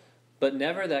 Absolutely. But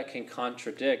never that can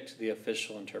contradict the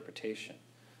official interpretation.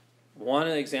 One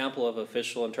example of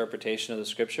official interpretation of the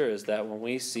scripture is that when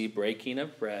we see breaking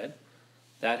of bread,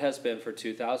 that has been for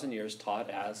 2,000 years taught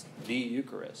as the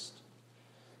Eucharist.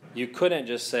 You couldn't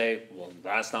just say, "Well,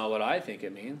 that's not what I think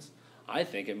it means. I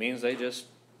think it means they just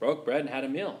broke bread and had a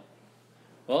meal."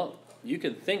 Well, you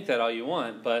can think that all you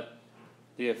want, but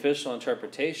the official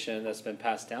interpretation that's been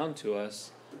passed down to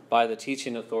us by the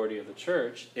teaching authority of the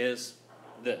church is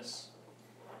this.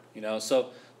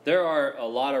 So there are a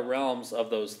lot of realms of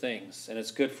those things, and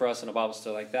it's good for us in a Bible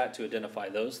study like that to identify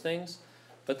those things.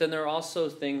 But then there are also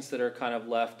things that are kind of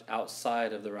left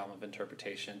outside of the realm of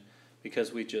interpretation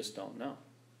because we just don't know.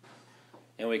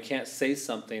 And we can't say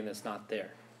something that's not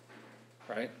there,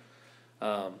 right?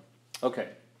 Okay.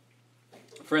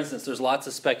 For instance, there's lots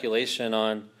of speculation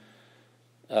on,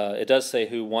 it does say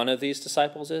who one of these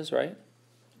disciples is, right?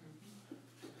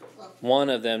 One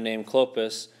of them named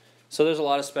Clopas. So there's a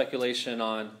lot of speculation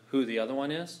on who the other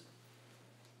one is.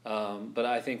 But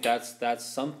I think that's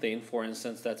something, for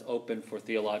instance, that's open for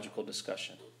theological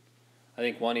discussion. I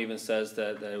think one even says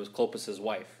that it was Clopas'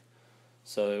 wife.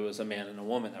 So it was a man and a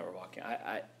woman that were walking.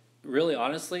 I really,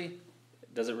 honestly,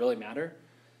 does it really matter?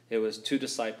 It was 2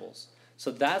 disciples.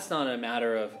 So that's not a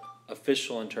matter of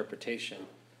official interpretation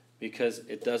because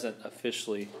it doesn't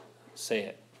officially say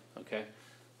it. Okay?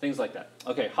 Things like that.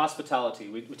 Okay, hospitality.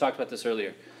 We talked about this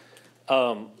earlier.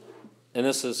 And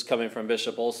this is coming from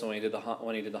Bishop Olson when he did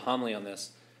the homily on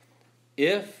this.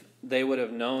 If they would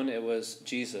have known it was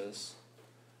Jesus,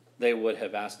 they would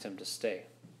have asked him to stay.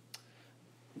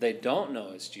 They don't know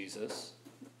it's Jesus.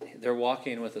 They're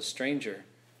walking with a stranger,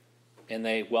 and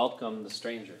they welcome the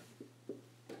stranger.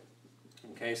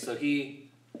 Okay, so he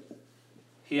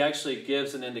actually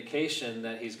gives an indication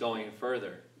that he's going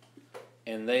further,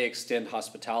 and they extend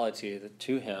hospitality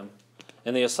to him.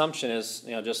 And the assumption is,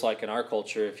 just like in our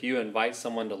culture, if you invite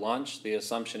someone to lunch, the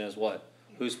assumption is what?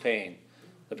 Who's paying?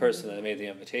 The person that made the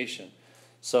invitation.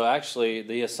 So actually,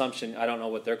 the assumption, I don't know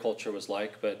what their culture was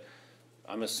like, but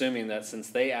I'm assuming that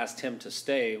since they asked him to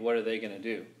stay, what are they going to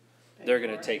do? They're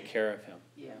going to take care of him.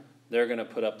 Yeah. They're going to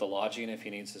put up the lodging if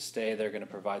he needs to stay. They're going to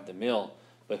provide the meal.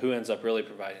 But who ends up really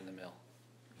providing the meal?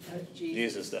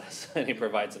 Jesus does, and he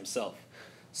provides himself.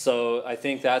 So I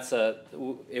think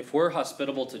if we're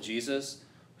hospitable to Jesus,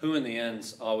 who in the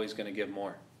end's always going to give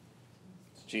more?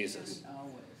 It's Jesus.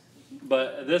 Always.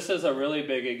 But this is a really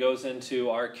big, it goes into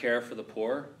our care for the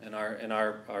poor and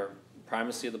our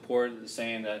primacy of the poor,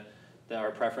 saying that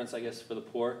our preference, I guess, for the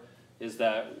poor is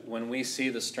that when we see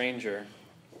the stranger,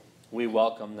 we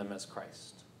welcome them as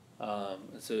Christ.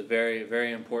 It's a very,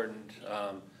 very important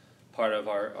part of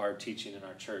our teaching in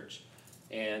our church.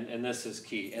 And this is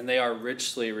key. And they are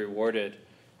richly rewarded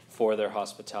for their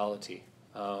hospitality.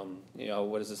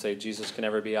 What does it say? Jesus can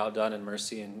never be outdone in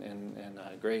mercy and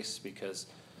grace, because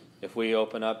if we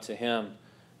open up to him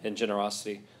in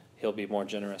generosity, he'll be more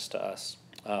generous to us.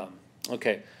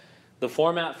 Okay. The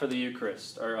format for the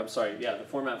Eucharist, the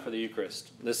format for the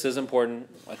Eucharist. This is important.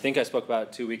 I think I spoke about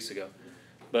it 2 weeks ago.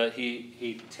 But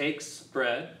he takes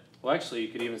bread. Well, actually, you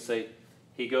could even say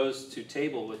he goes to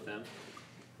table with them.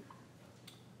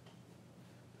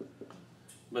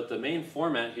 But the main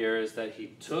format here is that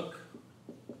he took,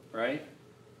 right?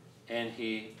 And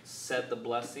he said the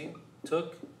blessing.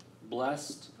 Took,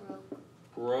 blessed,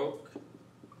 broke,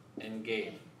 and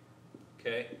gave.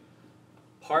 Okay?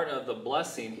 Part of the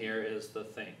blessing here is the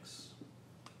thanks.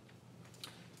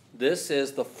 This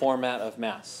is the format of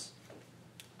Mass.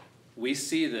 We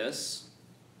see this.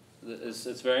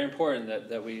 It's very important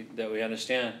that we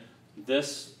understand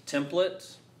this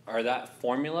template, or that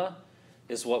formula,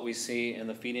 is what we see in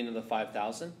the feeding of the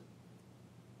 5,000.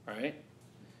 All right?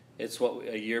 It's what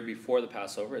a year before the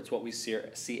Passover. It's what we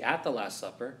see at the Last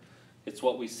Supper. It's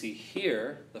what we see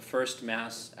here, the first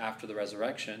Mass after the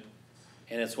resurrection.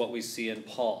 And it's what we see in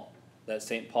Paul, that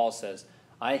St. Paul says,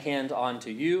 I hand on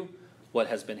to you what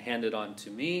has been handed on to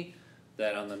me,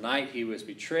 that on the night he was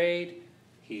betrayed,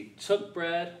 he took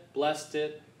bread, blessed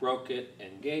it, broke it,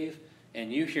 and gave.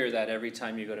 And you hear that every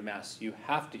time you go to Mass. You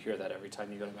have to hear that every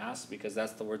time you go to Mass, because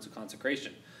that's the words of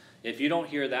consecration. If you don't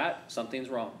hear that, something's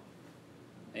wrong.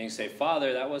 And you say,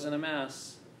 Father, that wasn't a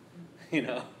Mass.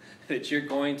 That you're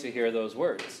going to hear those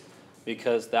words,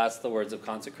 because that's the words of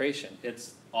consecration.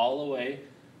 It's all the way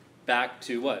back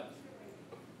to what?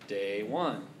 Day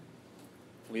one.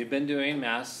 We've been doing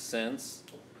Mass since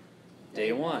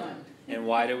day one. And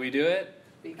why do we do it?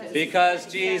 Because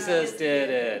Jesus did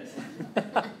it.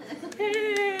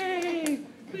 Hey,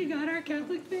 we got our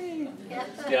Catholic faith.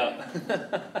 Yeah.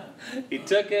 He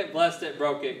took it, blessed it,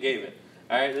 broke it, gave it.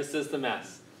 All right, this is the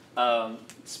Mass.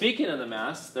 Speaking of the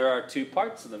Mass, there are two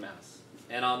parts of the Mass.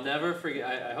 And I'll never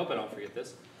forget, I hope I don't forget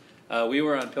this. We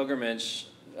were on pilgrimage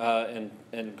and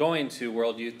going to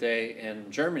World Youth Day in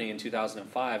Germany in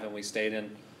 2005, and we stayed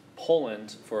in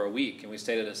Poland for a week, and we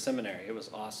stayed at a seminary. It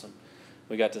was awesome.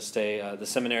 We got to stay, the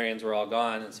seminarians were all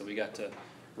gone, and so we got to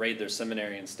raid their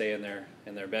seminary and stay in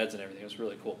their beds and everything. It was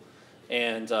really cool.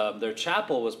 And their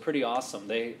chapel was pretty awesome.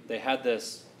 They had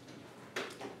this,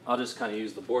 I'll just kind of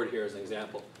use the board here as an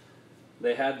example.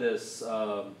 They had this,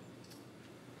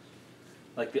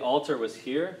 like the altar was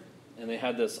here, and they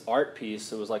had this art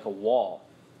piece. It was like a wall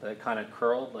that kind of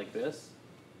curled like this,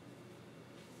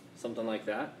 something like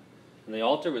that. And the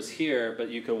altar was here, but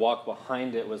you could walk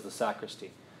behind it was the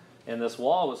sacristy. And this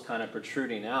wall was kind of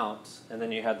protruding out, and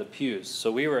then you had the pews.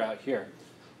 So we were out here.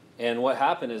 And what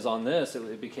happened is on this,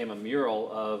 it became a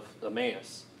mural of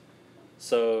Emmaus.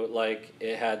 So like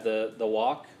it had the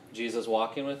walk, Jesus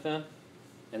walking with them,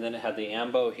 and then it had the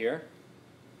ambo here,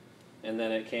 and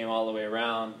then it came all the way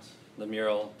around the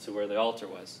mural to where the altar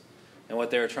was. And what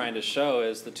they were trying to show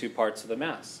is the two parts of the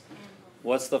Mass.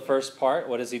 What's the first part?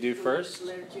 What does he do first?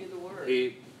 Liturgy of the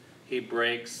Word. He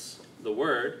breaks the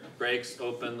Word, breaks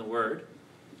open the Word,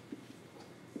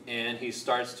 and he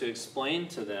starts to explain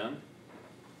to them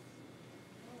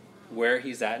where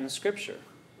he's at in Scripture,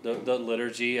 the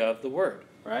liturgy of the Word,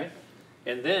 right?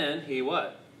 And then he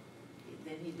what?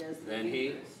 Then he does the Then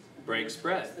Eucharist. he breaks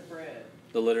bread. The bread.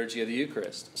 The liturgy of the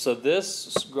Eucharist. So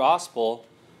this gospel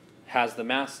has the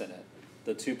Mass in it,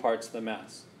 the two parts of the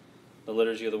Mass. The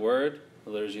liturgy of the Word,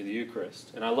 the liturgy of the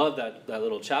Eucharist. And I love that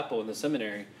little chapel in the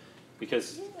seminary,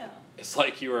 because it's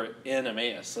like you were in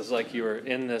Emmaus. It's like you were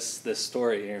in this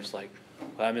story, and you're just like,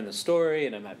 well, I'm in the story,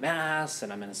 and I'm at Mass,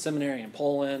 and I'm in a seminary in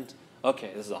Poland.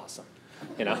 Okay, this is awesome.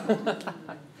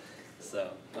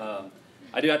 So,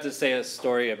 I do have to say a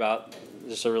story about,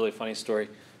 just a really funny story.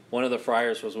 One of the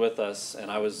friars was with us, and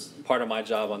part of my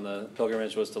job on the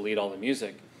pilgrimage was to lead all the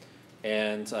music.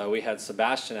 And we had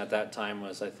Sebastian at that time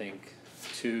was, I think,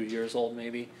 2 years old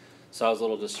maybe. So I was a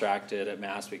little distracted at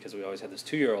Mass because we always had this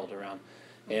 2-year-old around.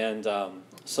 And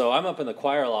so I'm up in the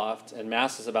choir loft, and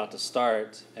Mass is about to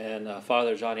start. And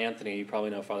Father John Anthony, you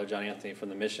probably know Father John Anthony from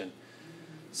the mission.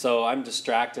 So I'm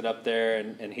distracted up there,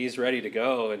 and he's ready to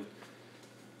go.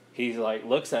 he like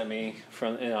looks at me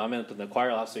from, I'm in the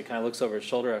choir loft, so he kind of looks over his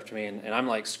shoulder after me, and I'm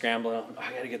like scrambling.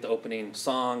 I got to get the opening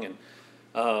song, and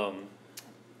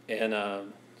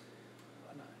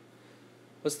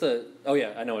what's the? Oh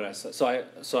yeah, I know what I said. So I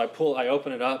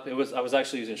open it up. I was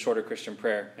actually using Shorter Christian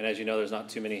Prayer, and as you know, there's not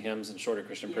too many hymns in Shorter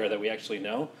Christian Prayer that we actually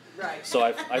know. Right. So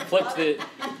I flipped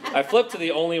to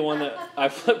the only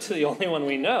one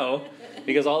we know,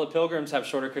 because all the pilgrims have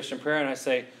Shorter Christian Prayer, and I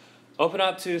say, open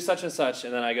up to such and such,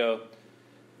 and then I go,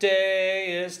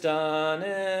 day is done,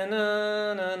 and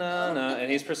na na na na,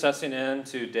 and he's processing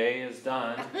into day is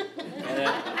done, and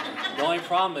then the only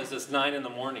problem is it's 9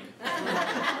 a.m,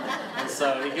 and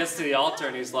so he gets to the altar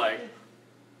and he's like,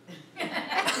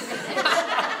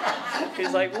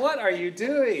 what are you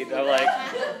doing? I'm like,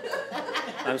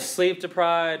 I'm sleep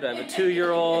deprived. I have a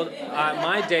 2-year-old.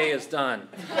 My day is done.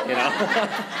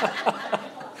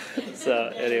 So,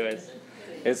 anyways,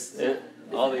 it's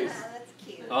all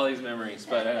these memories.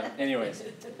 But anyways,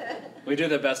 we do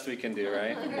the best we can do,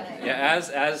 right? Yeah.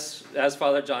 As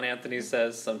Father John Anthony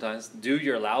says sometimes, do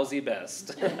your lousy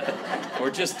best.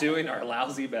 We're just doing our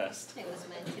lousy best. It was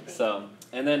meant to be. So,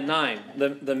 and then 9,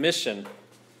 the mission.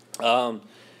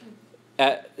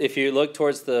 If you look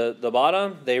towards the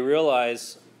bottom, they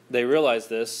realize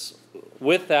this.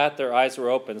 With that, their eyes were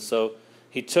open. So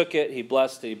he took it, he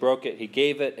blessed it, he broke it, he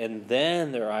gave it, and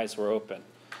then their eyes were open.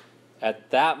 At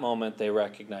that moment, they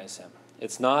recognize him.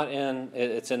 It's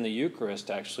in the Eucharist,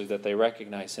 actually, that they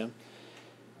recognize him.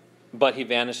 But he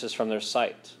vanishes from their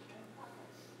sight.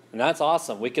 And that's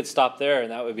awesome. We could stop there,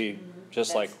 and that would be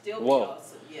just That'd still be whoa.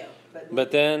 awesome, yeah.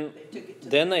 But then they took it to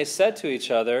they said to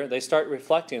each other, they start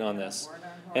reflecting on this.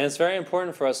 And it's very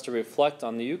important for us to reflect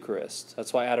on the Eucharist.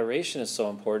 That's why adoration is so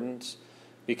important,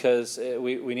 because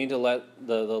we need to let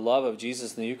the love of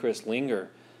Jesus in the Eucharist linger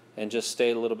and just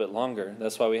stay a little bit longer.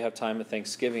 That's why we have time of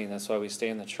Thanksgiving. That's why we stay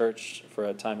in the church for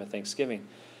a time of Thanksgiving.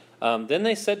 Then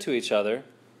they said to each other,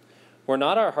 were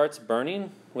not our hearts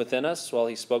burning within us while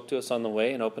he spoke to us on the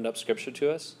way and opened up Scripture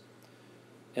to us?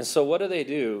 And so what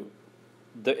do?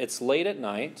 It's late at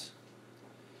night,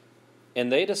 and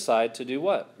they decide to do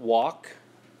what? Walk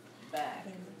back.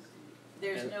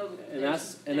 There's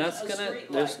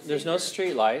no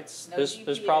street lights. No There's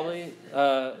GPS.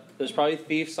 probably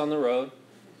thieves on the road.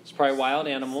 There's probably wild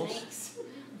animals.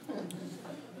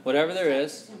 Whatever there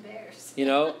is,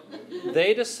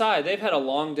 they decide. They've had a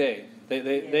long day.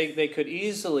 They could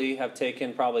easily have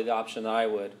taken probably the option that I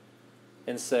would,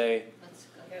 and say,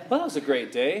 well, that was a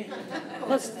great day.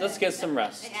 Let's get some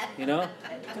rest.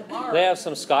 They have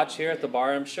some scotch here at the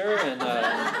bar, I'm sure, and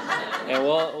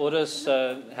we'll just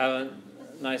have a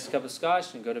nice cup of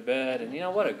scotch and go to bed. And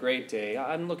what a great day!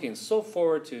 I'm looking so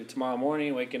forward to tomorrow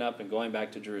morning, waking up and going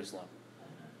back to Jerusalem.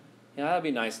 That'd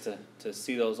be nice to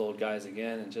see those old guys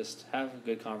again and just have a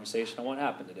good conversation on what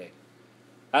happened today.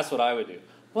 That's what I would do.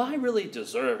 Well, I really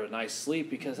deserve a nice sleep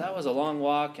because that was a long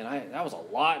walk and that was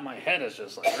a lot. My head is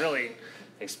just really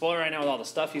exploding right now with all the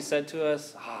stuff he said to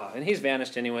us. And he's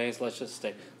vanished anyways. Let's just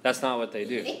stay. That's not what they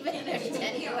do. He vanished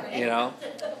anyway.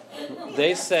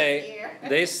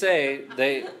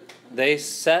 They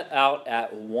set out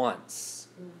at once.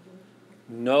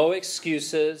 No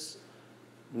excuses,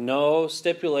 no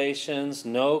stipulations,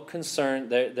 no concern.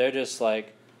 They're just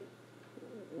like,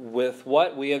 with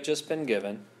what we have just been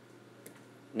given,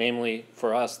 namely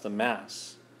for us the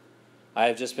Mass. I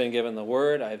have just been given the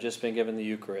Word. I have just been given the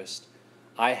Eucharist.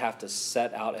 I have to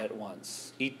set out at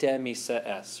once. Ite missa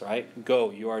es, right?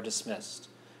 Go, you are dismissed.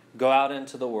 Go out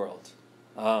into the world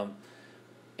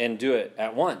and do it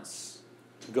at once.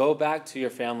 Go back to your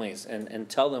families and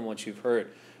tell them what you've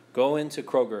heard. Go into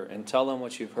Kroger and tell them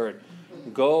what you've heard.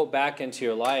 Go back into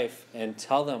your life and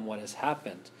tell them what has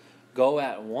happened. Go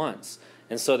at once.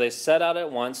 And so they set out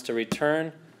at once to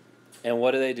return. And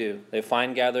what do? They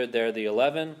find gathered there the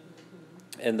 11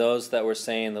 and those that were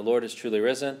saying, the Lord is truly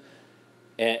risen.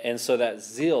 And so that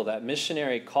zeal, that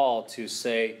missionary call to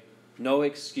say, no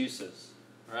excuses,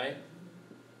 right?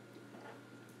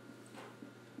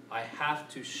 I have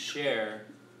to share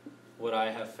what I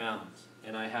have found,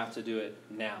 and I have to do it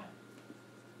now.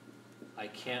 I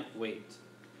can't wait.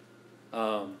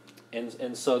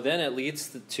 And so then it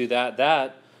leads to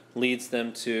that leads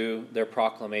them to their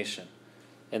proclamation.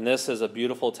 And this is a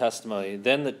beautiful testimony.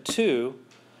 Then the two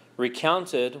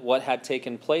recounted what had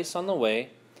taken place on the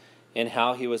way and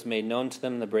how he was made known to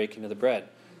them in the breaking of the bread.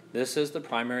 This is the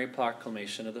primary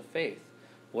proclamation of the faith.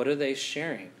 What are they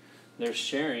sharing? They're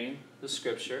sharing the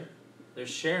Scripture. They're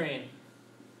sharing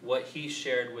what he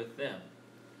shared with them.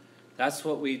 That's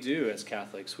what we do as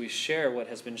Catholics. We share what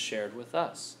has been shared with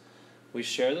us. We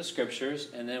share the Scriptures,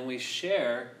 and then we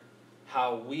share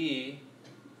how we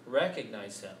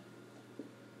recognize him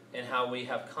and how we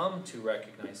have come to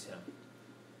recognize him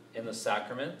in the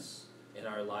sacraments, in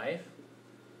our life,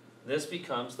 this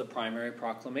becomes the primary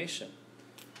proclamation.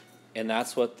 And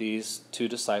that's what these two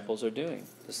disciples are doing,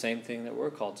 the same thing that we're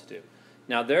called to do.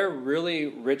 Now, they're really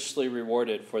richly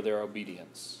rewarded for their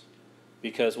obedience,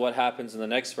 because what happens in the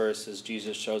next verse is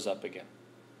Jesus shows up again.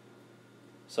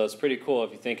 So it's pretty cool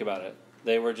if you think about it.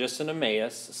 They were just in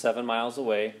Emmaus, 7 miles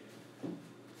away.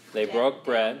 They broke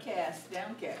bread.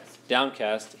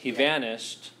 Downcast. He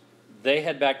vanished. They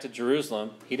head back to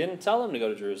Jerusalem. He didn't tell them to go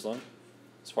to Jerusalem,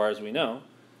 as far as we know.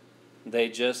 They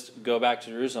just go back to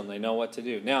Jerusalem. They know what to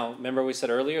do. Now, remember we said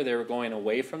earlier they were going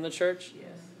away from the church? Yes.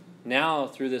 Now,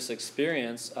 through this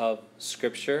experience of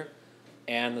Scripture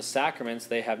and the sacraments,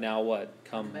 they have now what?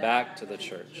 Come back to the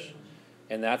church.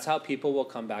 And that's how people will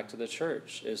come back to the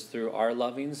church, is through our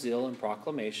loving zeal and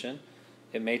proclamation.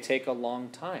 It may take a long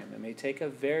time. It may take a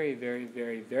very, very,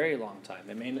 very, very long time.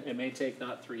 It may take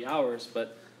not 3 hours,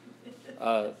 but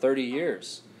 30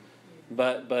 years.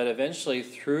 But eventually,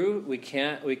 we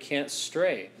can't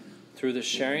stray through the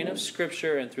sharing of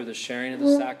Scripture and through the sharing of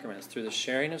the sacraments, through the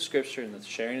sharing of Scripture and the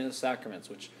sharing of the sacraments,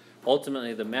 which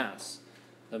ultimately the Mass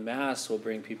will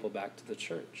bring people back to the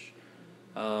church.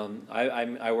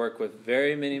 I work with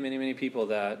very many people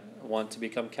that want to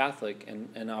become Catholic,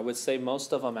 and I would say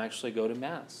most of them actually go to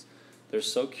Mass. They're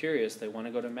so curious, they want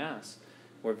to go to Mass.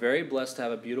 We're very blessed to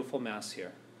have a beautiful Mass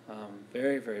here.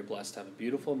 Very, very blessed to have a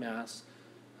beautiful Mass,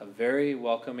 a very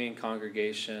welcoming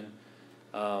congregation,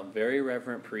 very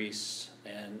reverent priests,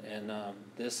 and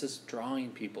this is drawing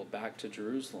people back to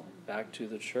Jerusalem, back to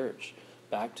the church,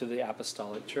 back to the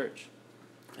apostolic church.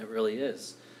 It really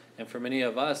is. And for many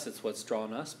of us, it's what's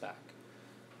drawn us back.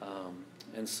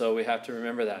 And so we have to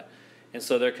remember that. And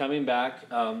so they're coming back.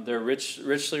 They're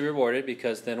richly rewarded,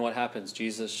 because then what happens?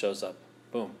 Jesus shows up.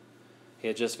 Boom. He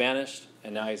had just vanished,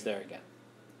 and now he's there again.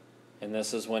 And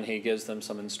this is when he gives them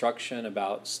some instruction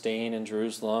about staying in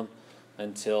Jerusalem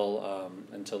until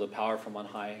the power from on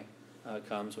high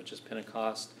comes, which is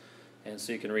Pentecost. And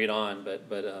so you can read on, but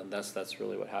that's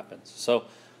really what happens. So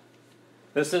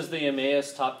this is the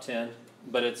Emmaus top 10,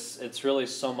 but it's really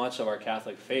so much of our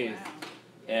Catholic faith. Wow.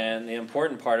 And the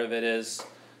important part of it is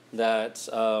that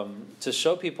to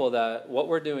show people that what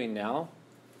we're doing now,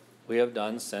 we have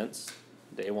done since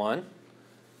day one.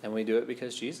 And we do it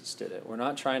because Jesus did it. We're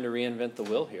not trying to reinvent the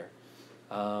wheel here.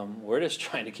 We're just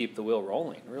trying to keep the wheel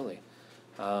rolling, really.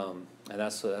 And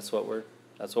that's what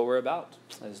we're about,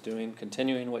 is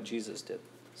continuing what Jesus did.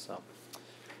 So,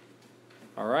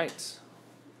 all right.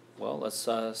 Well, let's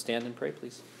stand and pray,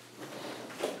 please.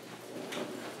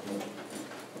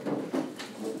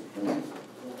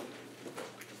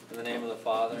 In the name of the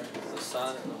Father, the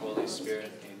Son, and the Holy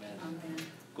Spirit. Amen. Amen.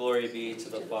 Glory be to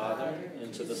the Father,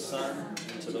 and to the Son,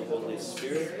 and to the Holy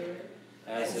Spirit,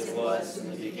 as it was in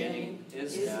the beginning,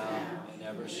 is now, and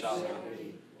ever shall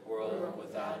be, world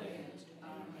without end.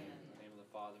 Amen. In the name of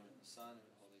the Father, and the Son, and